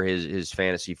best for his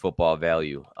fantasy football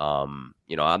value. I'm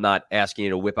not asking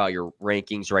you to whip out your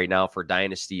rankings right now for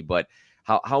Dynasty, but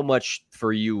how much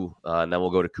for you, and then we'll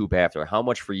go to Coop after, how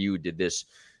much for you did this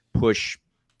push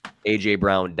AJ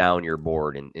Brown down your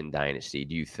board in Dynasty,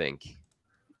 do you think?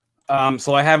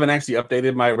 So I haven't actually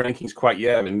updated my rankings quite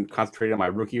yet. I've been concentrating on my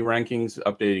rookie rankings,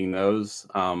 updating those.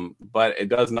 But it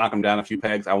does knock him down a few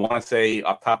pegs. I want to say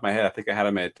off the top of my head, I think I had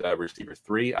him at receiver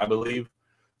 3, I believe.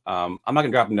 I'm not going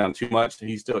to drop him down too much.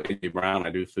 He's still AJ Brown. I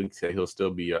do think that he'll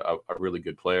still be a really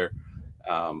good player.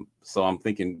 So I'm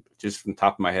thinking just from the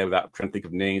top of my head without trying to think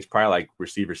of names, probably like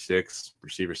receiver 6,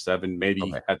 receiver 7,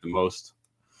 maybe at the most.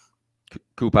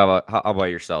 Coop, how about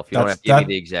yourself? You don't have to give me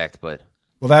the exact, but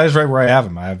well, that is right where I have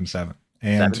him. I have him 7.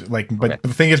 And 7? But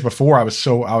the thing is, before I was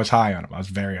high on him. I was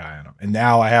very high on him. And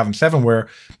now I have him 7, where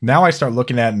now I start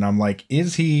looking at it and I'm like,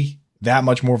 is he that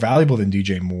much more valuable than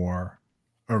DJ Moore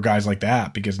or guys like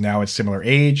that? Because now it's similar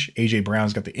age. AJ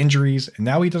Brown's got the injuries, and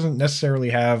now he doesn't necessarily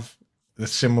have the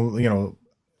similar,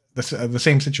 the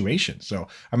same situation. So,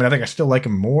 I mean, I think I still like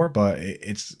him more, but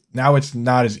it's not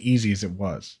as easy as it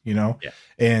was, Yeah.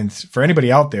 And for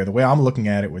anybody out there, the way I'm looking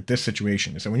at it with this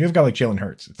situation is that when you have a guy like Jalen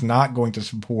Hurts, it's not going to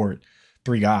support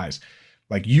 3 guys.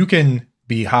 Like, you can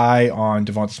be high on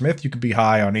Devonta Smith, you could be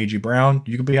high on AJ Brown,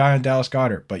 you could be high on Dallas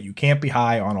Goedert, but you can't be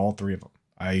high on all 3 of them.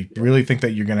 I really think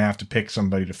that you're going to have to pick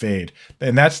somebody to fade.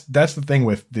 And that's the thing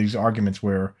with these arguments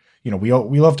where, we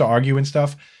love to argue and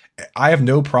stuff. I have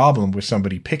no problem with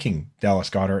somebody picking Dallas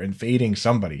Goedert and fading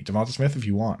somebody. Devonta Smith, if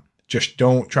you want. Just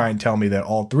don't try and tell me that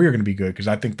all 3 are going to be good, because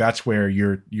I think that's where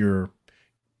you're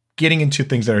getting into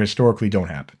things that historically don't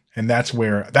happen. And that's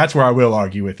where I will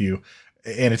argue with you.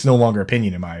 And it's no longer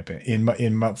opinion, in my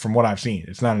opinion. From what I've seen,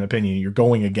 it's not an opinion. You're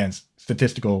going against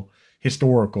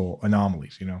historical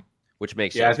anomalies, Which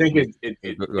makes sense. I think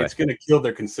it's going to kill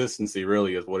their consistency,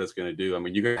 really, is what it's going to do. I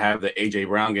mean, you're going to have the AJ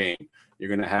Brown game, you're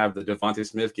going to have the Devonta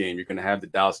Smith game, you're going to have the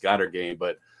Dallas Goedert game,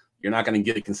 but you're not going to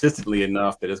get it consistently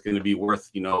enough that it's going to be worth,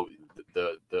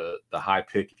 the high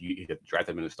pick if you draft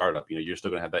them in a startup. You're still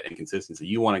going to have that inconsistency.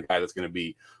 You want a guy that's going to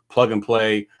be plug and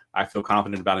play. I feel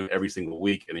confident about him every single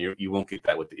week, and you won't get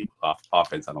that with the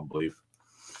offense, I don't believe.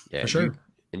 Yeah, for sure.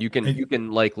 You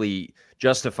can likely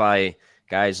justify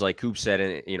guys like Coop said,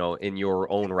 in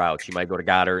your own routes. You might go to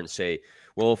Goddard and say,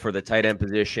 well, for the tight end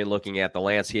position, looking at the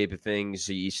landscape of things,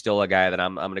 he's still a guy that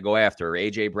I'm going to go after.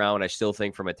 AJ Brown, I still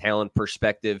think from a talent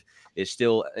perspective, is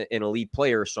still an elite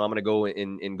player, so I'm going to go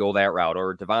and go that route.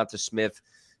 Or Devonta Smith,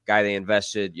 guy they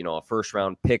invested, a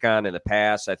first-round pick on in the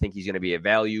past. I think he's going to be a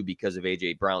value because of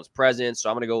AJ Brown's presence, so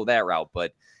I'm going to go that route.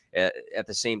 But at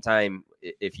the same time,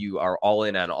 if you are all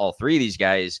in on all 3 of these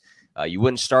guys, you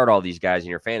wouldn't start all these guys in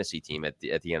your fantasy team at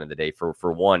the end of the day for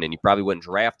one, and you probably wouldn't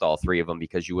draft all 3 of them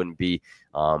because you wouldn't be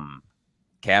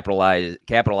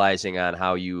capitalizing on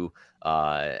how you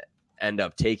end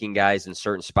up taking guys in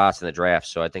certain spots in the draft.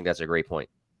 So I think that's a great point.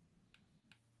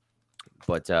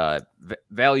 But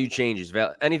value changes.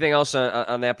 Anything else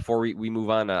on that before we move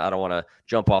on? I don't want to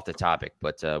jump off the topic,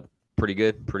 but pretty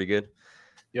good.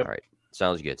 Yep. All right.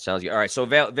 Sounds good. All right. So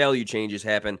value changes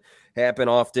happen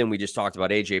often. We just talked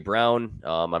about AJ Brown.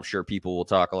 I'm sure people will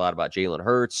talk a lot about Jalen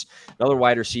Hurts. Another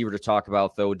wide receiver to talk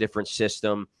about, though, different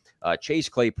system. Chase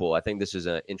Claypool. I think this is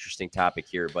an interesting topic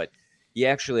here, but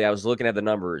I was looking at the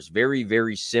numbers, very,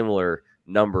 very similar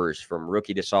numbers from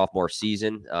rookie to sophomore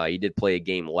season. He did play a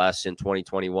game less in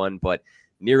 2021, but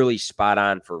nearly spot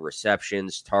on for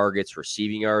receptions, targets,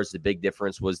 receiving yards. The big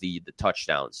difference was the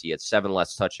touchdowns. He had 7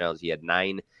 less touchdowns. He had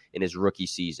 9 in his rookie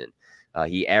season.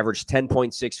 He averaged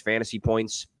 10.6 fantasy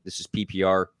points. This is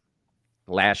PPR.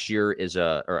 Last year is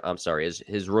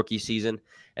his rookie season,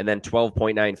 and then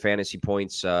 12.9 fantasy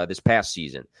points this past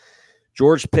season.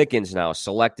 George Pickens now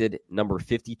selected number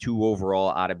 52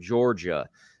 overall out of Georgia.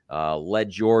 Led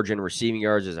Georgia in receiving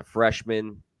yards as a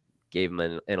freshman, gave him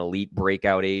an elite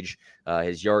breakout age.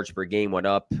 His yards per game went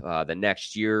up. The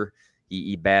next year,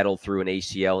 he battled through an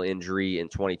ACL injury in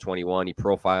 2021. He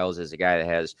profiles as a guy that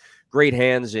has great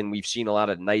hands, and we've seen a lot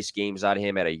of nice games out of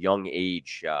him at a young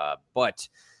age. But,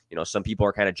 some people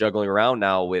are kind of juggling around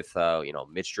now with,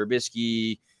 Mitch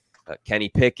Trubisky, Kenny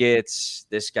Pickett's,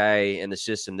 this guy in the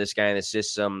system, this guy in the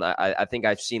system. I think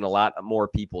I've seen a lot more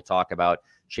people talk about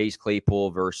Chase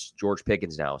Claypool versus George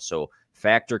Pickens now. So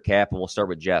factor cap, and we'll start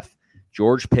with Geoff.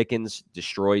 George Pickens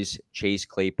destroys Chase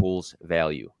Claypool's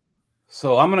value.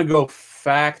 So I'm going to go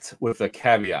fact with a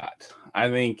caveat. I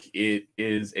think it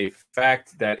is a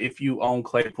fact that if you own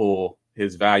Claypool,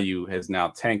 his value has now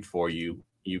tanked for you.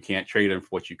 You can't trade him for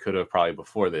what you could have probably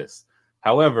before this.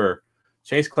 However,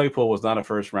 Chase Claypool was not a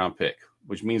first-round pick,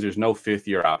 which means there's no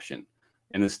fifth-year option.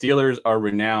 And the Steelers are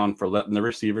renowned for letting the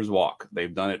receivers walk.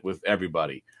 They've done it with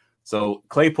everybody. So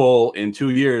Claypool in 2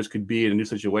 years could be in a new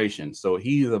situation. So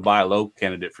he's a buy low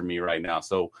candidate for me right now.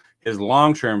 So his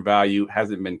long-term value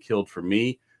hasn't been killed for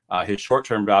me. His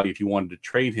short-term value, if you wanted to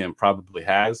trade him, probably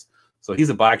has. So he's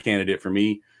a buy candidate for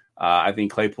me. I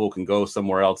think Claypool can go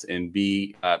somewhere else and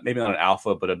be maybe not an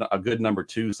alpha, but a good number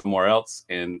 2 somewhere else.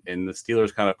 And the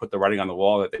Steelers kind of put the writing on the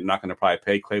wall that they're not going to probably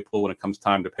pay Claypool when it comes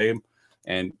time to pay him.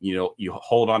 And, you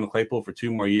hold on to Claypool for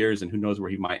 2 more years, and who knows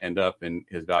where he might end up, and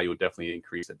his value would definitely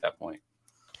increase at that point.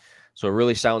 So it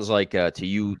really sounds like, to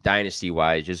you,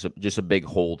 dynasty-wise, just a big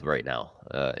hold right now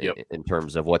in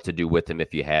terms of what to do with him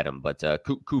if you had him. But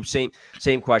Coop,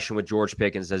 same question with George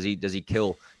Pickens. Does he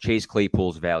kill Chase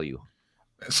Claypool's value?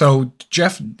 So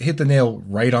Geoff hit the nail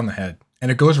right on the head. And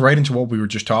it goes right into what we were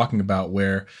just talking about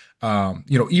where,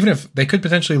 even if they could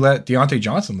potentially let Deontay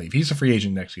Johnson leave, he's a free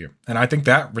agent next year. And I think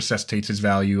that resuscitates his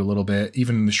value a little bit,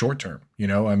 even in the short term,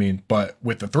 but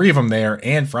with the 3 of them there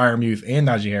and Freiermuth and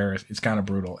Najee Harris, it's kind of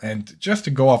brutal. And just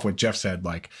to go off what Geoff said,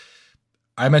 like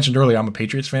I mentioned earlier, I'm a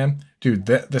Patriots fan. Dude,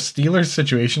 the Steelers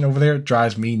situation over there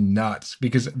drives me nuts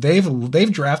because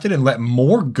they've drafted and let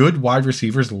more good wide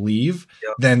receivers leave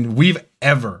than we've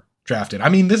ever drafted. I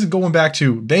mean, this is going back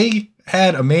to they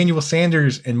had Emmanuel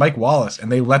Sanders and Mike Wallace,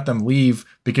 and they let them leave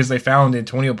because they found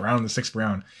Antonio Brown in the 6th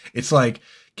round. It's like,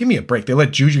 give me a break. They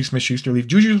let Juju Smith-Schuster leave.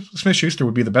 Juju Smith-Schuster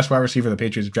would be the best wide receiver the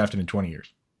Patriots have drafted in 20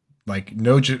 years. Like,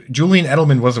 no, Julian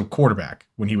Edelman was a quarterback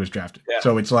when he was drafted. Yeah.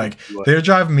 So it's like, they're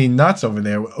driving me nuts over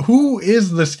there. Who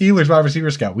is the Steelers wide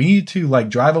receiver scout? We need to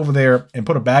drive over there and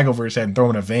put a bag over his head and throw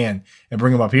him in a van and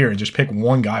bring him up here and just pick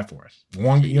one guy for us.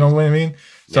 You know what I mean?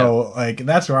 Yeah. So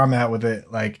that's where I'm at with it.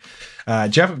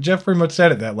 Geoff pretty much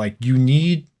said it, that you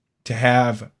need to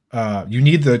have, you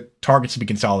need the targets to be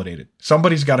consolidated.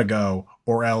 Somebody's got to go,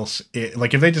 or else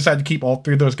if they decide to keep all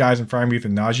 3 of those guys in Freiermuth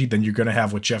and Najee, then you're going to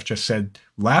have what Geoff just said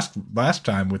last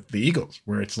time with the Eagles,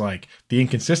 where it's like the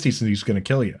inconsistency is going to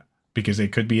kill you because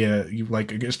it could be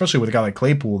especially with a guy like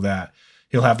Claypool, that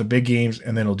he'll have the big games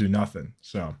and then he'll do nothing.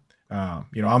 So,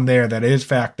 I'm there. That is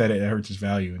fact that it hurts his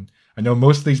value. And I know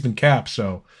most of these been capped.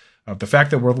 So the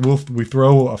fact that we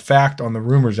throw a fact on the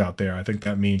rumors out there, I think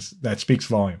that speaks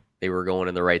volume. They were going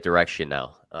in the right direction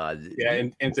now.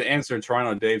 And to answer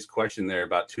Toronto Dave's question there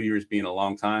about 2 years being a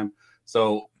long time.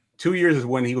 So 2 years is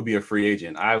when he would be a free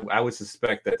agent. I would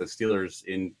suspect that the Steelers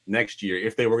in next year,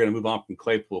 if they were going to move on from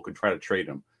Claypool, could try to trade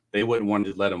him. They wouldn't want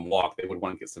to let him walk. They would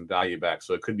want to get some value back.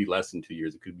 So it could be less than 2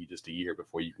 years. It could be just a year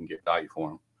before you can get value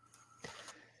for him.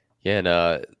 Yeah,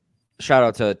 and shout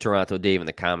out to Toronto Dave in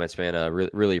the comments, man.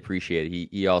 Really appreciate it.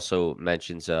 He also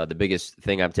mentions the biggest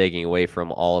thing I'm taking away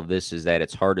from all of this is that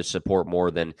it's hard to support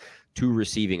more than 2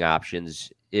 receiving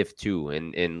options, if 2.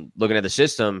 And looking at the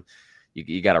system,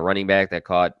 you got a running back that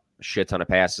caught a shit ton of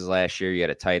passes last year. You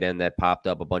had a tight end that popped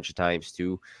up a bunch of times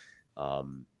too. I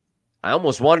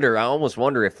almost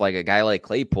wonder if a guy like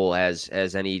Claypool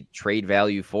has any trade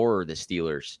value for the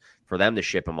Steelers for them to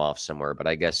ship him off somewhere. But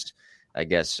I guess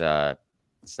it's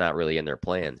not really in their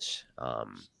plans.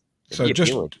 So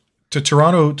just to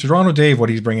Toronto Dave, what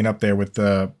he's bringing up there with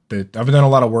I've done a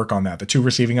lot of work on that, the 2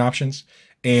 receiving options.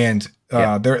 And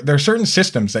there are certain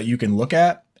systems that you can look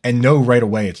at and know right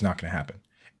away it's not going to happen.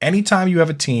 Anytime you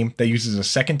have a team that uses a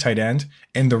second tight end,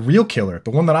 and the real killer, the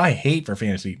one that I hate for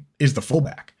fantasy, is the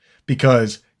fullback.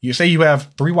 Because you say you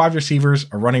have 3 wide receivers,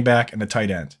 a running back, and a tight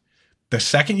end. The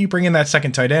second you bring in that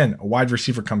second tight end, a wide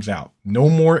receiver comes out. No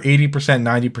more 80%,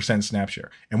 90% snap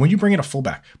share. And when you bring in a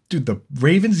fullback, dude, the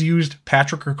Ravens used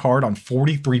Patrick Ricard on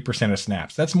 43% of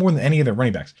snaps. That's more than any of their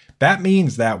running backs. That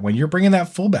means that when you're bringing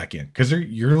that fullback in, because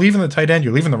you're leaving the tight end,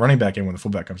 you're leaving the running back in when the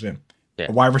fullback comes in. Yeah.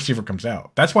 A wide receiver comes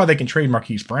out. That's why they can trade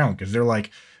Marquise Brown, because they're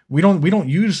like, We don't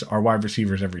use our wide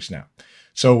receivers every snap.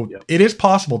 So it is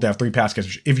possible to have 3 pass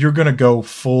catchers if you're going to go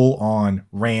full on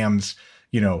Rams,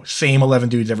 same 11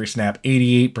 dudes every snap,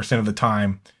 88% of the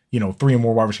time, 3 or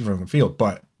more wide receivers on the field.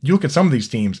 But you look at some of these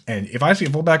teams, and if I see a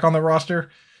fullback on the roster,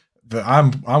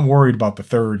 I'm worried about the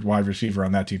 3rd wide receiver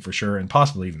on that team for sure, and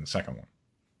possibly even the 2nd one.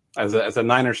 As a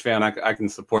Niners fan, I can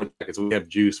support that because we have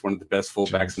Juice, one of the best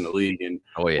fullbacks in the league, and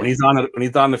when he's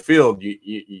on the field,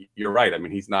 you're right. I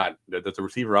mean, he's not. There's a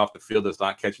receiver off the field that's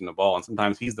not catching the ball, and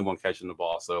sometimes he's the one catching the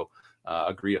ball. So,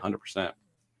 agree 100%.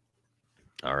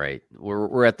 All right,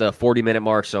 we're at the 40-minute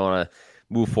mark, so I want to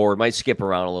move forward. Might skip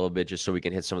around a little bit just so we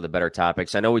can hit some of the better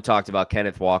topics. I know we talked about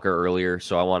Kenneth Walker earlier,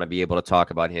 so I want to be able to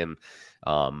talk about him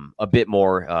a bit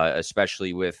more,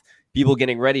 especially with people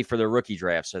getting ready for their rookie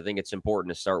drafts. I think it's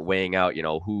important to start weighing out,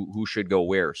 who should go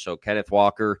where. So Kenneth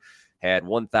Walker had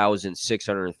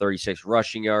 1,636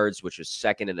 rushing yards, which is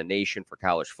 2nd in the nation for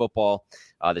college football.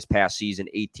 This past season,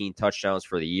 18 touchdowns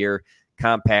for the year.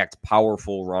 Compact,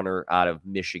 powerful runner out of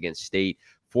Michigan State.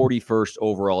 41st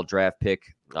overall draft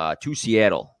pick to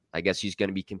Seattle. I guess he's going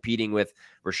to be competing with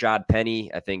Rashad Penny.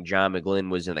 I think John McGlynn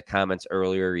was in the comments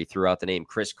earlier. He threw out the name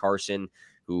Chris Carson,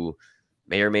 who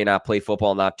may or may not play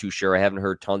football, not too sure. I haven't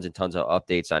heard tons and tons of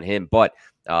updates on him. But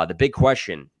the big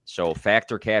question, so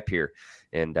factor cap here,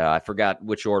 and I forgot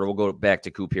which order. We'll go back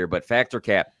to Coop here. But factor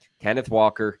cap, Kenneth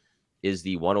Walker is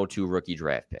the 102 rookie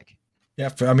draft pick. Yeah,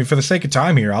 for the sake of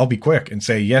time here, I'll be quick and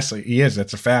say, yes, he is.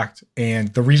 That's a fact. And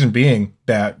the reason being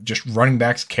that just running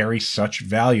backs carry such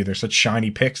value. They're such shiny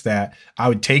picks that I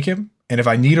would take him. And if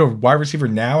I need a wide receiver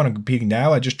now and I'm competing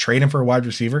now, I just trade him for a wide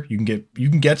receiver. You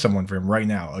can get someone for him right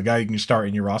now, a guy you can start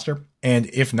in your roster. And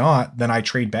if not, then I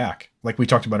trade back, like we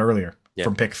talked about earlier,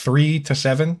 from pick 3 to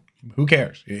 7. Who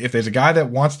cares? If there's a guy that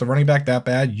wants the running back that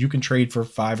bad, you can trade for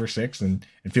 5 or 6 and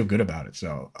feel good about it.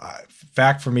 So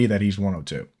fact for me that he's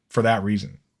 102 for that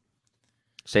reason.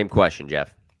 Same question,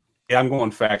 Geoff. Yeah, I'm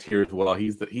going fact here as well.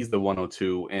 He's the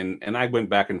 102, and I went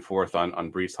back and forth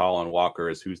on Breece Hall and Walker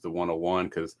as who's the 101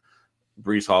 because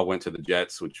Breece Hall went to the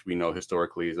Jets, which we know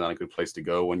historically is not a good place to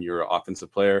go when you're an offensive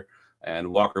player.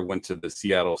 And Walker went to the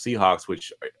Seattle Seahawks,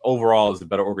 which overall is a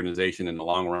better organization in the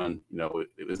long run.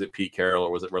 Was it Pete Carroll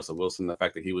or was it Russell Wilson? The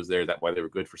fact that he was there, that's why they were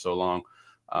good for so long.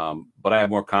 But I have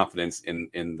more confidence in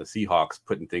the Seahawks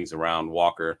putting things around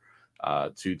Walker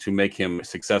to make him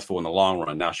successful in the long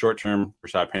run. Now, short term,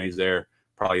 Rashad Penny's there,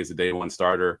 probably is a day 1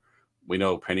 starter. We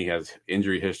know Penny has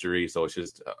injury history, so it's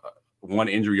just one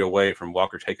injury away from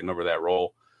Walker taking over that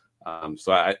role.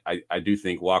 So I do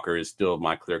think Walker is still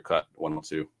my clear-cut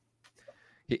 102.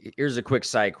 Here's a quick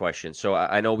side question. So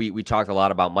I know we talked a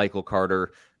lot about Michael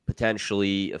Carter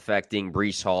potentially affecting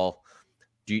Breece Hall.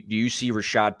 Do you see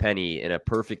Rashad Penny in a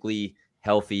perfectly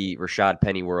healthy Rashad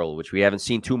Penny world, which we haven't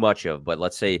seen too much of, but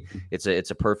let's say it's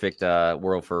a perfect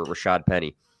world for Rashad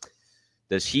Penny?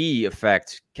 Does he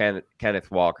affect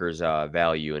Kenneth Walker's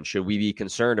value? And should we be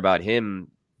concerned about him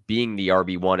being the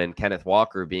RB1 and Kenneth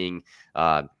Walker being,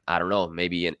 I don't know,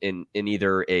 maybe in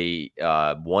either a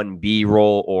 1B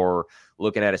role or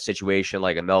looking at a situation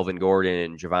like a Melvin Gordon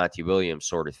and Javonte Williams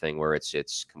sort of thing where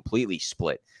it's completely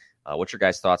split? What's your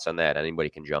guys' thoughts on that? Anybody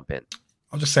can jump in.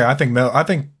 I'll just say I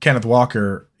think Kenneth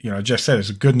Walker, just said, is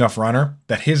a good enough runner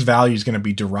that his value is going to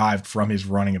be derived from his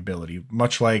running ability,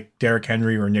 much like Derrick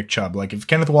Henry or Nick Chubb. Like if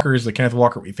Kenneth Walker is the Kenneth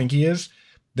Walker we think he is,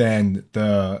 then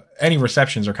any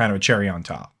receptions are kind of a cherry on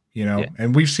top, Yeah.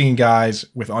 And we've seen guys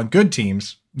on good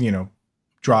teams,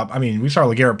 drop. I mean, we saw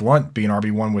LeGarrette Blount being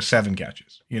RB1 with 7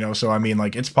 catches, So I mean,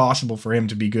 like it's possible for him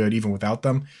to be good even without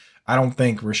them. I don't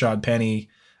think Rashad Penny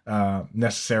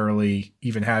necessarily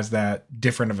even has that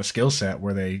different of a skill set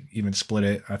where they even split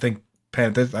it. I think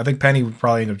Penny would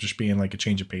probably end up just being like a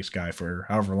change of pace guy for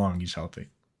however long he's healthy.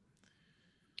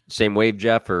 Same wave,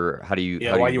 Geoff, or how do you?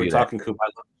 Yeah, while you were talking, Coop,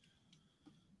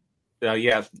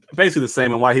 yeah, basically the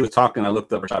same. And while he was talking, I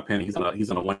looked up Rashad Penny. He's on a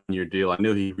 1-year deal. I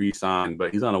knew he re-signed,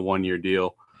 but he's on a 1-year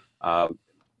deal.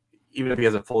 Even if he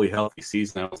has a fully healthy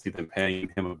season, I don't see them paying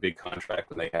him a big contract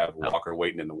when they have Walker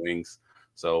waiting in the wings.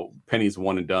 So Penny's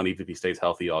one and done, even if he stays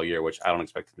healthy all year, which I don't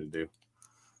expect him to do.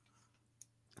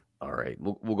 All right,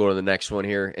 we'll go to the next one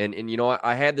here, and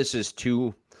I had this as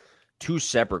two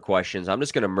separate questions. I'm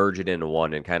just going to merge it into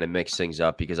one and kind of mix things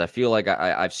up because I feel like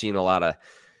I've seen a lot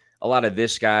of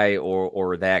this guy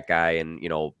or that guy, and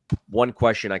one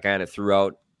question I kind of threw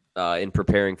out in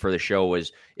preparing for the show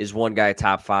was, is one guy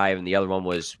top 5, and the other one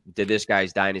was, did this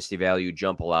guy's dynasty value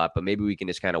jump a lot? But maybe we can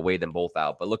just kind of weigh them both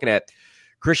out. But looking at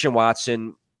Christian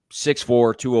Watson,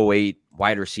 6'4", 208,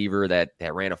 wide receiver that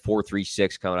ran a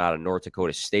 4.36 coming out of North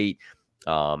Dakota State.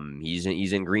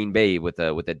 He's in Green Bay with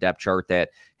a depth chart that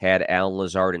had Allen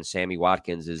Lazard and Sammy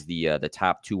Watkins as the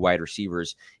top 2 wide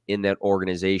receivers in that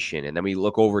organization. And then we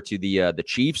look over to the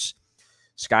Chiefs.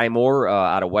 Sky Moore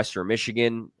out of Western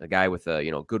Michigan, a guy with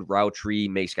a good route tree,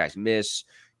 makes guys miss.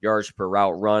 Yards per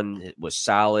route run was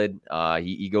solid.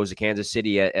 He goes to Kansas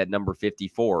City at number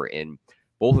 54, and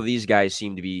both of these guys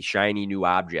seem to be shiny new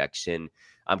objects. And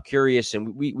I'm curious,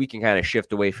 and we can kind of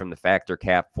shift away from the factor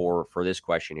cap for this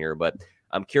question here, but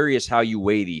I'm curious how you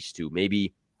weigh these two.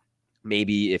 Maybe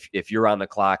if you're on the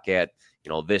clock at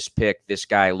this pick, this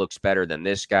guy looks better than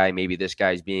this guy. Maybe this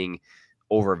guy's being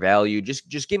overvalued.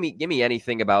 Just give me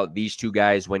anything about these two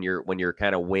guys when you're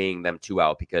kind of weighing them two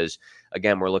out, because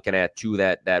again, we're looking at two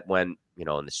that went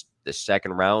in the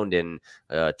second round, and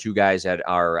two guys that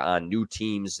are on new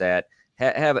teams that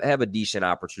have a decent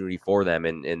opportunity for them,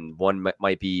 and one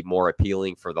might be more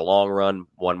appealing for the long run.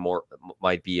 One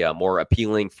might be more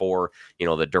appealing for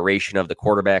the duration of the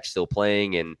quarterback still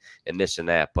playing, and this and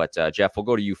that. But Geoff, we'll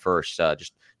go to you first.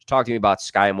 Just talk to me about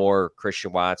Sky Moore,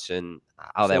 Christian Watson,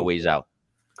 how that weighs out.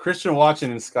 Christian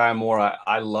Watson and Sky Moore,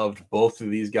 I loved both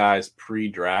of these guys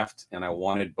pre-draft, and I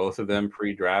wanted both of them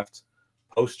pre-draft.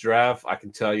 Post-draft, I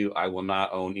can tell you I will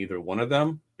not own either one of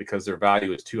them because their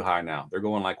value is too high now. They're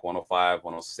going like 105,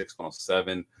 106,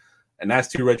 107, and that's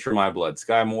too rich for my blood.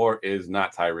 Sky Moore is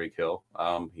not Tyreek Hill.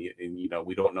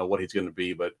 We don't know what he's going to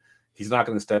be, but he's not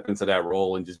going to step into that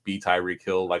role and just be Tyreek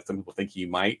Hill like some people think he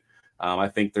might. I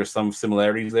think there's some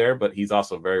similarities there, but he's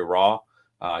also very raw.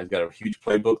 He's got a huge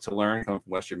playbook to learn coming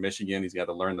from Western Michigan. He's got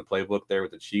to learn the playbook there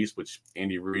with the Chiefs, which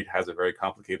Andy Reid has a very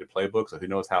complicated playbook. So who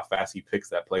knows how fast he picks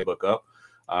that playbook up.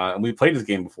 And we played this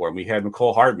game before, and we had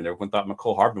McCole Hardman. Everyone thought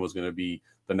McCole Hardman was going to be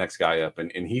the next guy up,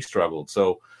 and he struggled.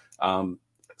 So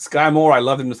Sky Moore, I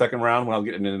loved him in the second round when I was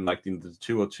getting in like the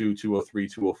 202, 203,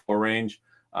 204 range.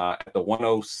 At the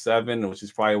 107, which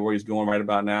is probably where he's going right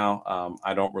about now,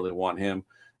 I don't really want him.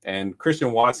 And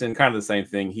Christian Watson, kind of the same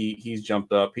thing. He's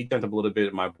jumped up. He jumped up a little bit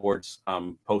in my boards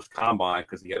post-combine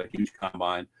because he had a huge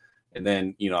combine. And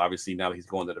then, obviously now that he's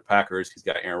going to the Packers, he's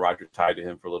got Aaron Rodgers tied to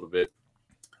him for a little bit.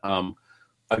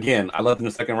 Again, I loved him in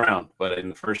the second round. But in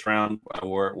the first round,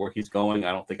 where he's going,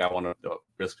 I don't think I want to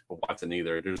risk Watson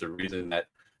either. There's a reason that,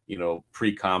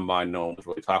 pre-combine, no one was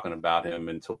really talking about him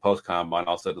until post-combine.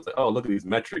 All of a sudden, it's like, oh, look at these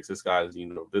metrics. This guy's,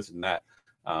 this and that.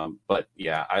 But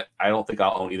yeah, I don't think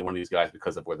I'll own either one of these guys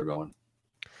because of where they're going.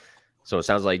 So it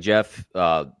sounds like Geoff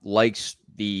likes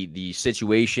the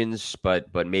situations,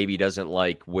 but maybe doesn't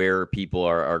like where people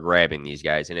are grabbing these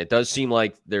guys. And it does seem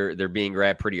like they're being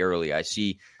grabbed pretty early. I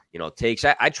see, takes.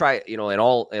 I try, in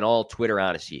all Twitter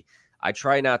honesty, I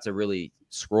try not to really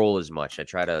scroll as much. I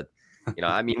try to,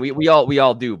 I mean, we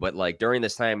all do, but like during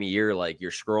this time of year, like you're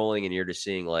scrolling and you're just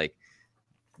seeing like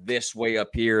this way up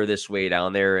here, this way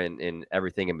down there, and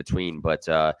everything in between. But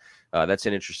that's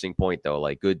an interesting point, though.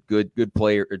 Like good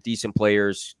player, or decent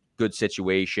players, good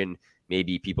situation.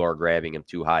 Maybe people are grabbing him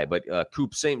too high. But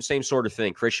Coop, same sort of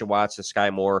thing. Christian Watson, Sky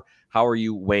Moore. How are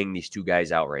you weighing these two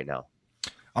guys out right now?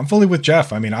 I'm fully with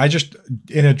Geoff. I mean,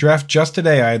 in a draft just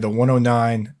today, I had the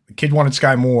 109. The kid wanted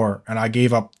Sky Moore, and I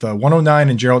gave up the 109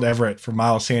 and Gerald Everett for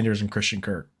Miles Sanders and Christian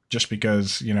Kirk, just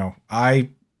because,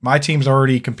 my team's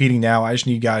already competing now. I just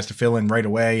need guys to fill in right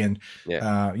away. And,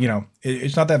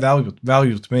 it's not that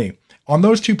valuable to me. On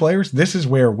those two players, this is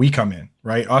where we come in,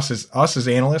 right? Us as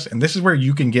analysts. And this is where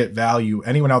you can get value.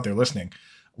 Anyone out there listening,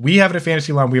 we have it at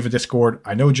Fantasy Line. We have a Discord.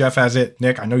 I know Geoff has it.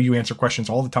 Nick, I know you answer questions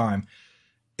all the time.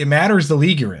 It matters the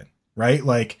league you're in, right?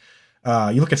 Like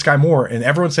you look at Sky Moore and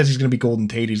everyone says he's going to be Golden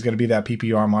Tate. He's going to be that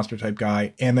PPR monster type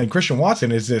guy. And then Christian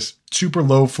Watson is this super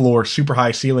low floor, super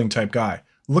high ceiling type guy.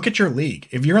 Look at your league.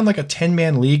 If you're in like a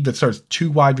 10-man league that starts 2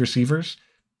 wide receivers,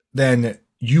 then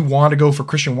you want to go for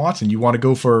Christian Watson. You want to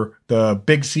go for the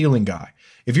big ceiling guy.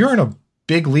 If you're in a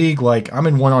big league, like I'm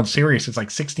in one on Sirius, it's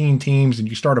like 16 teams and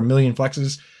you start a million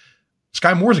flexes,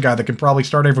 Sky Moore's a guy that can probably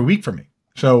start every week for me.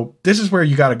 So this is where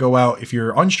you got to go out. If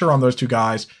you're unsure on those two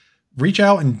guys, reach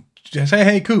out and just say,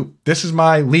 hey, Coop, this is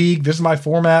my league. This is my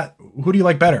format. Who do you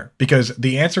like better? Because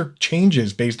the answer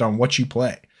changes based on what you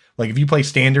play. Like if you play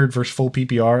standard versus full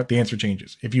PPR, the answer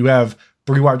changes. If you have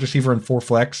 3 wide receiver and 4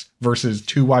 flex versus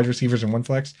 2 wide receivers and 1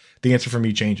 flex, the answer for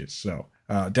me changes. So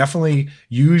definitely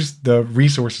use the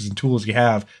resources and tools you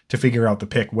have to figure out the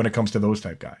pick when it comes to those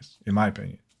type guys, in my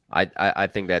opinion. I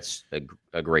think that's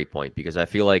a great point, because I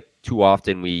feel like too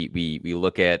often we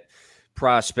look at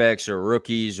prospects or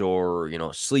rookies or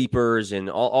sleepers and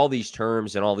all these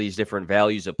terms and all these different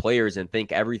values of players and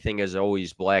think everything is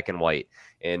always black and white.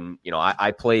 And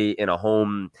I play in a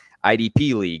home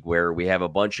IDP league where we have a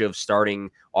bunch of starting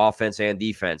offense and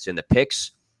defense, and the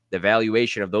picks the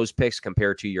valuation of those picks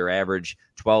compared to your average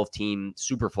 12-team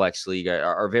Superflex league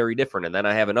are very different. And then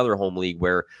I have another home league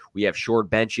where we have short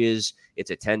benches. It's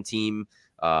a 10-team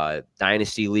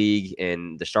dynasty league,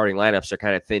 and the starting lineups are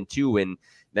kind of thin too. And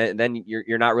then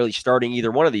you're not really starting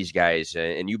either one of these guys.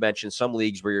 And you mentioned some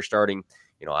leagues where you're starting,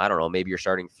 I don't know, maybe you're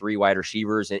starting 3 wide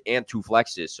receivers and 2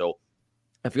 flexes. So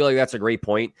I feel like that's a great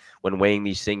point when weighing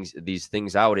these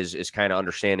things out is kind of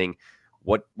understanding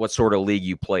what sort of league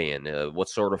you play in, what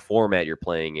sort of format you're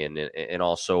playing in, and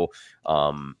also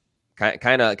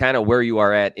kind of where you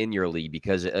are at in your league.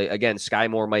 Because again, Sky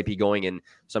Moore might be going in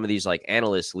some of these like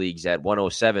analyst leagues at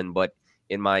 107, but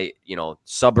in my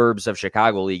suburbs of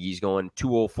Chicago league, he's going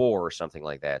 204 or something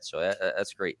like that. So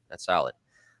that's great. That's solid.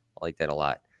 I like that a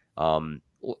lot.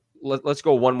 Let's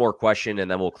go one more question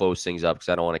and then we'll close things up because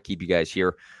I don't want to keep you guys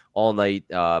here all night.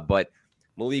 But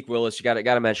Malik Willis, you got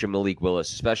to mention Malik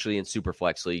Willis, especially in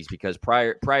Superflex leagues, because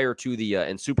prior to the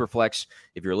in Superflex,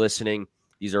 if you're listening,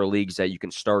 these are leagues that you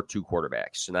can start 2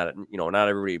 quarterbacks. So not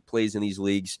everybody plays in these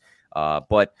leagues,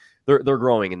 but they're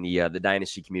growing in the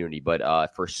dynasty community. But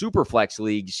for Superflex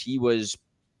leagues, he was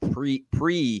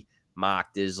pre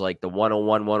mocked as like the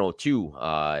 101,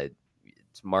 102.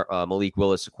 Malik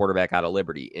Willis, a quarterback out of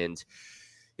Liberty, and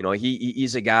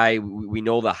he's a guy we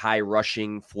know the high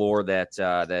rushing floor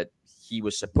that he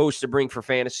was supposed to bring for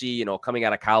fantasy. Coming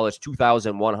out of college,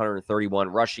 2,131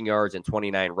 rushing yards and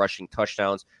 29 rushing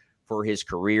touchdowns for his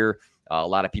career. A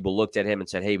lot of people looked at him and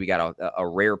said, "Hey, we got a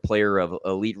rare player of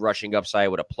elite rushing upside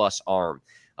with a plus arm,"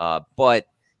 but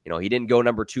he didn't go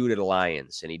number 2 to the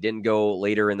Lions, and he didn't go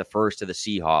later in the first to the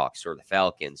Seahawks or the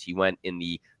Falcons. He went in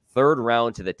the 3rd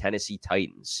round to the Tennessee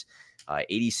Titans,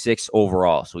 86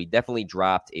 overall. So he definitely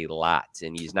dropped a lot.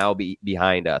 And he's now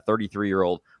behind a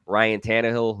 33-year-old Ryan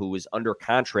Tannehill, who is under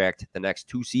contract the next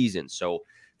 2 seasons. So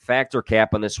factor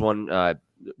cap on this one.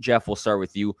 Geoff, we'll start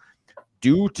with you.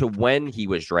 Due to when he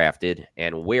was drafted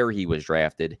and where he was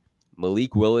drafted,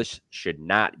 Malik Willis should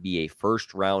not be a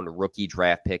first-round rookie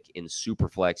draft pick in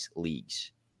Superflex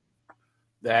leagues.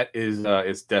 That is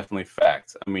it's definitely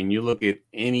fact. I mean, you look at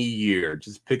any year,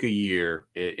 just pick a year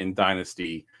in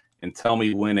Dynasty and tell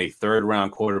me when a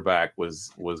 3rd-round quarterback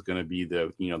was going to be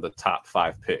the top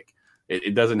 5 pick.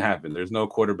 It doesn't happen. There's no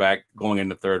quarterback going in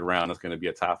the 3rd round that's going to be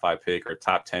a top 5 pick or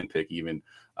top 10 pick even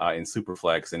in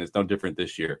Superflex, and it's no different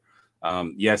this year.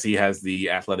 Yes, he has the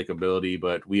athletic ability,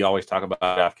 but we always talk about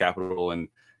draft capital, and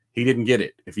he didn't get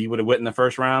it. If he would have went in the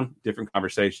 1st round, different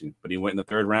conversation. But he went in the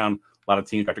 3rd round. A lot of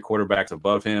teams drafted quarterbacks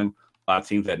above him. A lot of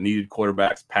teams that needed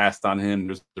quarterbacks passed on him.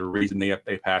 There's the reason they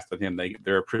passed on him.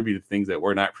 They're privy to things that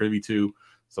we're not privy to.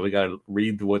 So we got to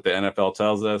read what the NFL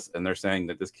tells us, and they're saying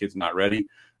that this kid's not ready.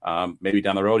 Maybe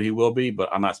down the road he will be, but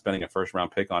I'm not spending a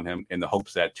 1st-round pick on him in the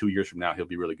hopes that 2 years from now he'll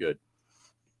be really good.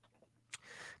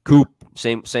 Coop,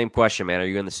 same question, man. Are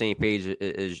you on the same page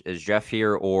as Geoff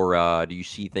here, or do you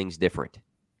see things different?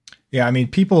 Yeah, I mean,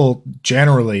 people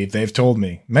generally, they've told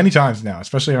me many times now,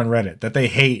 especially on Reddit, that they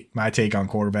hate my take on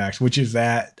quarterbacks, which is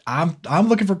that I'm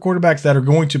looking for quarterbacks that are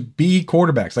going to be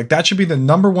quarterbacks. Like, that should be the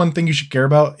number one thing you should care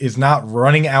about, is not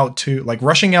rushing out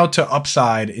to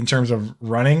upside in terms of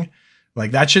running.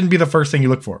 Like, that shouldn't be the first thing you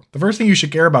look for. The first thing you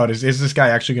should care about is this guy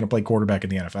actually going to play quarterback in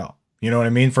the NFL? You know what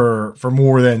I mean? For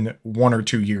more than 1 or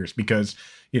 2 years, because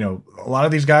a lot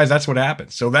of these guys, that's what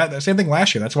happens. So that same thing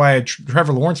last year. That's why I had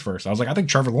Trevor Lawrence first. I was like, I think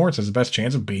Trevor Lawrence has the best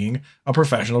chance of being a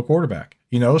professional quarterback.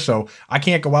 So I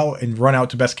can't go out and run out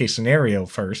to best case scenario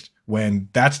first when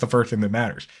that's the first thing that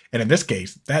matters. And in this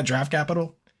case, that draft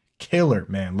capital, killer,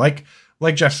 man. Like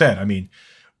Geoff said, I mean,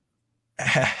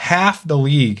 half the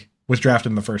league was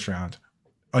drafted in the 1st round.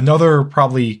 Another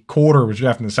probably quarter was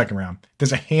drafted in the 2nd round.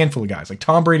 There's a handful of guys. Like,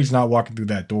 Tom Brady's not walking through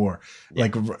that door. Yeah.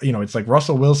 Like, it's like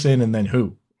Russell Wilson and then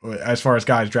who, as far as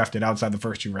guys drafted outside the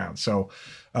first 2 rounds. So,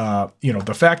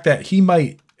 the fact that he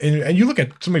might, and you look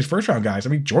at some of these 1st-round guys, I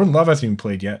mean, Jordan Love hasn't even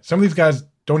played yet. Some of these guys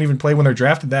don't even play when they're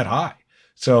drafted that high.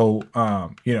 So,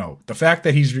 the fact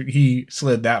that he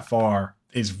slid that far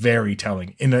is very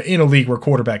telling in a league where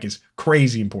quarterback is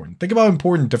crazy important. Think about how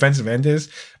important defensive end is.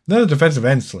 None of the defensive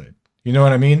end slid. You know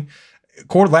what I mean?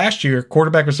 Last year,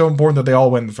 quarterback was so important that they all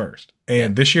went in the 1st.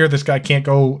 And this year, this guy can't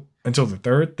go until the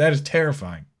 3rd. That is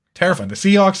terrifying. Terrifying. The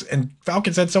Seahawks and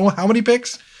Falcons had how many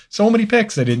picks? So many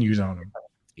picks they didn't use on him.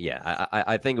 Yeah,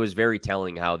 I think it was very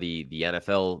telling how the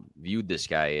NFL viewed this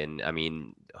guy. And, I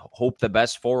mean, hope the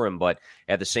best for him. But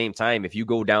at the same time, if you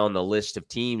go down the list of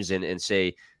teams and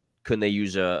say, couldn't they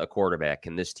use a quarterback?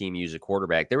 Can this team use a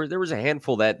quarterback? There was a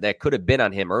handful that could have been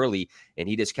on him early, and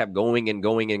he just kept going and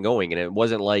going and going. And it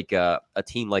wasn't like a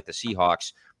team like the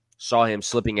Seahawks saw him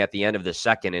slipping at the end of the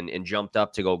 2nd and jumped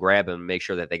up to go grab him and make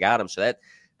sure that they got him. So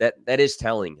that is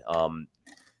telling.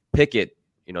 Pickett,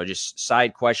 just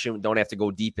side question, don't have to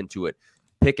go deep into it.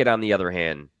 Pickett, on the other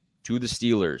hand, to the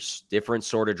Steelers, different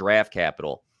sort of draft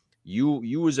capital.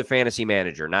 You as a fantasy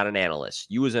manager, not an analyst.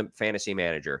 You as a fantasy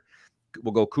manager.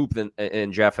 We'll go Coop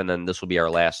and Geoff, and then this will be our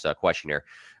last question here.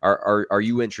 Are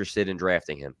you interested in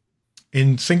drafting him?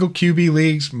 In single QB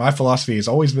leagues, my philosophy has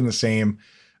always been the same.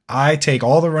 I take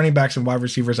all the running backs and wide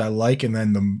receivers I like, and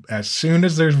then as soon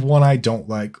as there's one I don't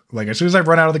like as soon as I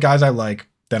run out of the guys I like,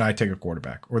 then I take a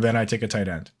quarterback, or then I take a tight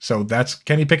end. So that's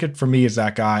Kenny Pickett for me is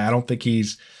that guy. I don't think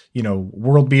he's,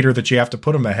 world beater that you have to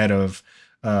put him ahead of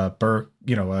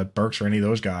Burks or any of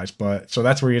those guys. But so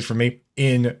that's where he is for me.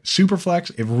 In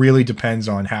Superflex, it really depends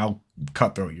on how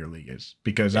cutthroat your league is,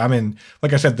 because I'm in,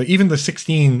 like I said, even the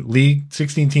 16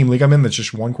 team league I'm in, that's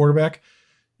just one quarterback,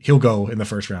 he'll go in the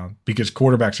first round because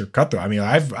quarterbacks are cutthroat. I mean,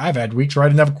 I've had weeks where I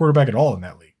didn't have a quarterback at all in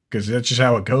that league, because that's just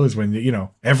how it goes when,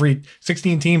 every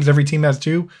 16 teams, every team has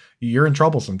two, you're in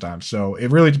trouble sometimes. So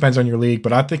it really depends on your league,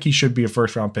 but I think he should be a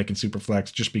first round pick in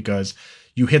Superflex, just because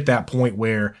you hit that point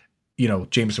where,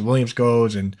 Jameson Williams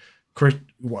goes and Chris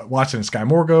Watson and Sky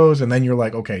Moore goes. And then you're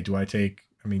like, okay, do I take,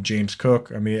 James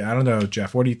Cook? I don't know,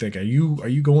 Geoff, what do you think? Are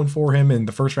you going for him in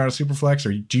the first round of Superflex,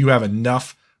 or do you have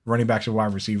enough running backs and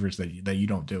wide receivers that you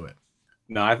don't do it?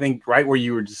 No, I think right where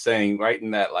you were just saying, right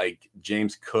in that, like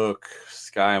James Cook,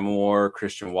 Sky Moore,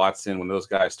 Christian Watson, when those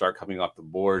guys start coming off the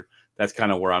board, that's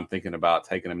kind of where I'm thinking about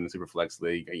taking him in the Superflex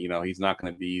league. He's not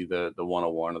going to be the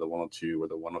 101 or the 102 or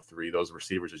the 103. Those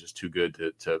receivers are just too good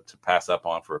to pass up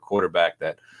on for a quarterback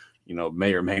that,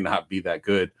 may or may not be that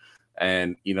good.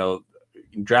 And,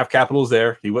 draft capital is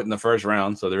there. He went in the first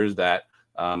round, so there is that.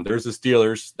 There's the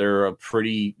Steelers. They're a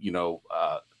pretty,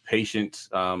 patient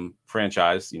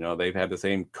franchise. They've had the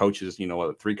same coaches,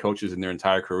 3 coaches in their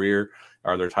entire career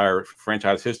or their entire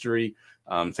franchise history.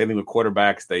 Same thing with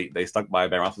quarterbacks. They stuck by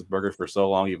Ben Roethlisberger for so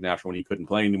long, even after when he couldn't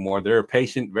play anymore. They're a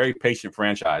patient, very patient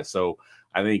franchise. So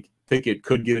I think Pickett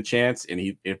could get a chance,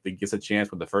 and if he gets a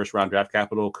chance with the first round draft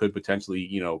capital, could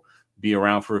potentially, be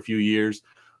around for a few years.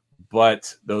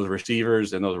 But those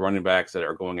receivers and those running backs that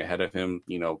are going ahead of him,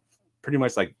 pretty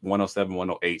much like 107,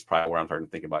 108 is probably where I'm starting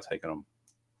to think about taking them.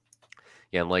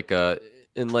 Yeah,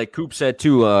 and like Coop said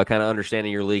too, kind of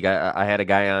understanding your league. I had a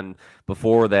guy on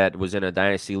before that was in a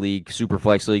dynasty league,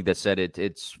 Superflex league, that said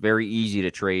it's very easy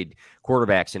to trade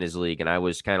quarterbacks in his league, and I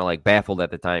was kind of like baffled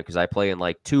at the time, because I play in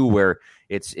like 2 where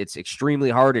it's extremely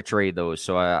hard to trade those.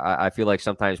 So I feel like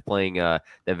sometimes playing the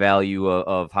value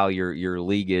of how your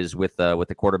league is with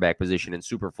the quarterback position in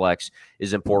Superflex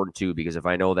is important too, because if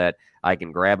I know that I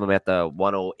can grab them at the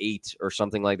 108 or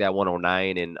something like that,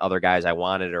 109, and other guys I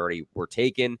wanted already were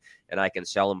taken, and I can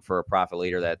sell them for a profit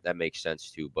later, that makes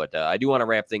sense too. But I do want to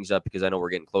wrap things up, because I know we're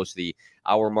getting close to the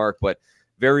hour mark, but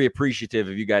very appreciative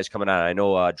of you guys coming on. I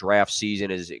know draft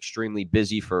season is extremely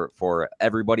busy for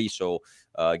everybody. So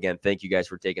again, thank you guys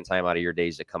for taking time out of your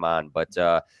days to come on. But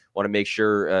want to make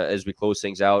sure as we close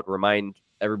things out, remind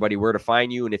everybody where to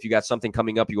find you. And if you got something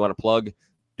coming up you want to plug,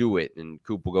 do it. And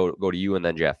Coop will go to you, and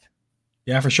then Geoff.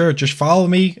 Yeah, for sure. Just follow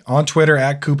me on Twitter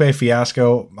at Coop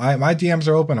Fiasco. My DMs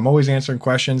are open. I'm always answering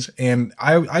questions, and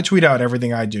I tweet out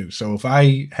everything I do. So if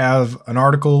I have an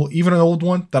article, even an old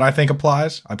one that I think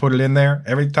applies, I put it in there.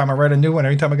 Every time I write a new one,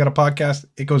 every time I got a podcast,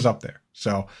 it goes up there.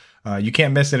 So you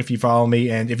can't miss it if you follow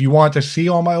me. And if you want to see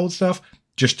all my old stuff,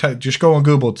 just go on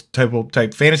Google,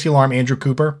 type Fantasy Alarm Andrew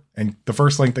Cooper, and the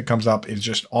first link that comes up is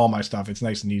just all my stuff. It's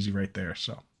nice and easy right there.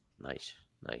 So nice.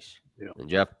 Yeah. And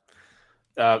Geoff?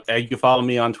 You can follow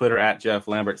me on Twitter at Geoff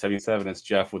Lambert77. It's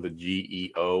Geoff with a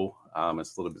GEO.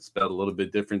 It's a little bit spelled a little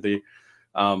bit differently.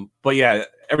 But yeah,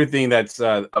 everything that's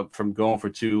from going for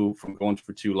two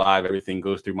live, everything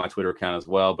goes through my Twitter account as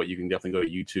well. But you can definitely go to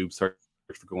YouTube, search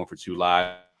for Going for Two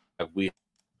Live. We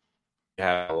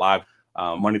have a live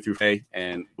Monday through Friday,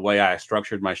 and the way I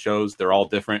structured my shows, they're all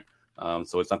different.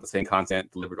 So it's not the same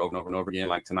content delivered over and over and over again.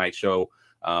 Like tonight's show,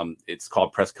 it's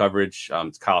called Press Coverage.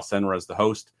 It's Kyle Senra as the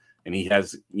host, and he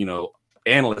has,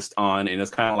 analysts on, and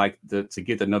it's kind of like to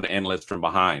get to know the analyst from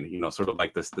behind, sort of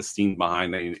like the scene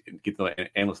behind that, get to know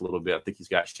the analyst a little bit. I think he's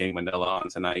got Shane Manella on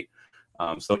tonight.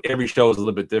 So every show is a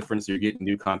little bit different. So you're getting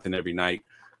new content every night.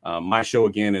 My show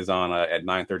again is on at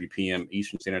 9:30 p.m.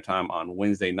 Eastern Standard Time on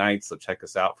Wednesday nights. So check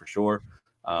us out for sure.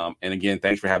 And again,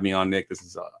 thanks for having me on, Nick. This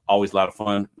is always a lot of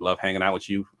fun. Love hanging out with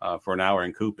you for an hour.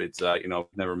 And Coop, it's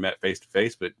never met face to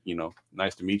face, but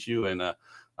nice to meet you. And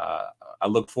I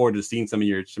look forward to seeing some of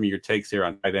your takes here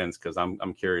on tight ends, because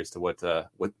I'm curious to what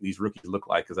these rookies look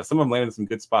like, because some of them landed some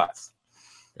good spots.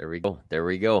 There we go. There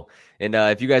we go. And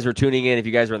if you guys were tuning in, if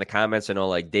you guys were in the comments, I know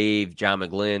like Dave, John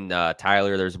McGlynn,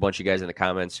 Tyler, there's a bunch of guys in the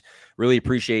comments. Really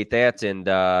appreciate that. And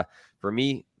for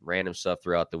me, random stuff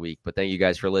throughout the week. But thank you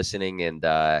guys for listening, and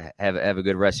have a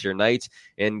good rest of your night.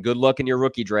 And good luck in your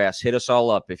rookie drafts. Hit us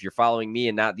all up. If you're following me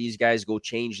and not these guys, go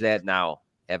change that now.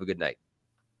 Have a good night.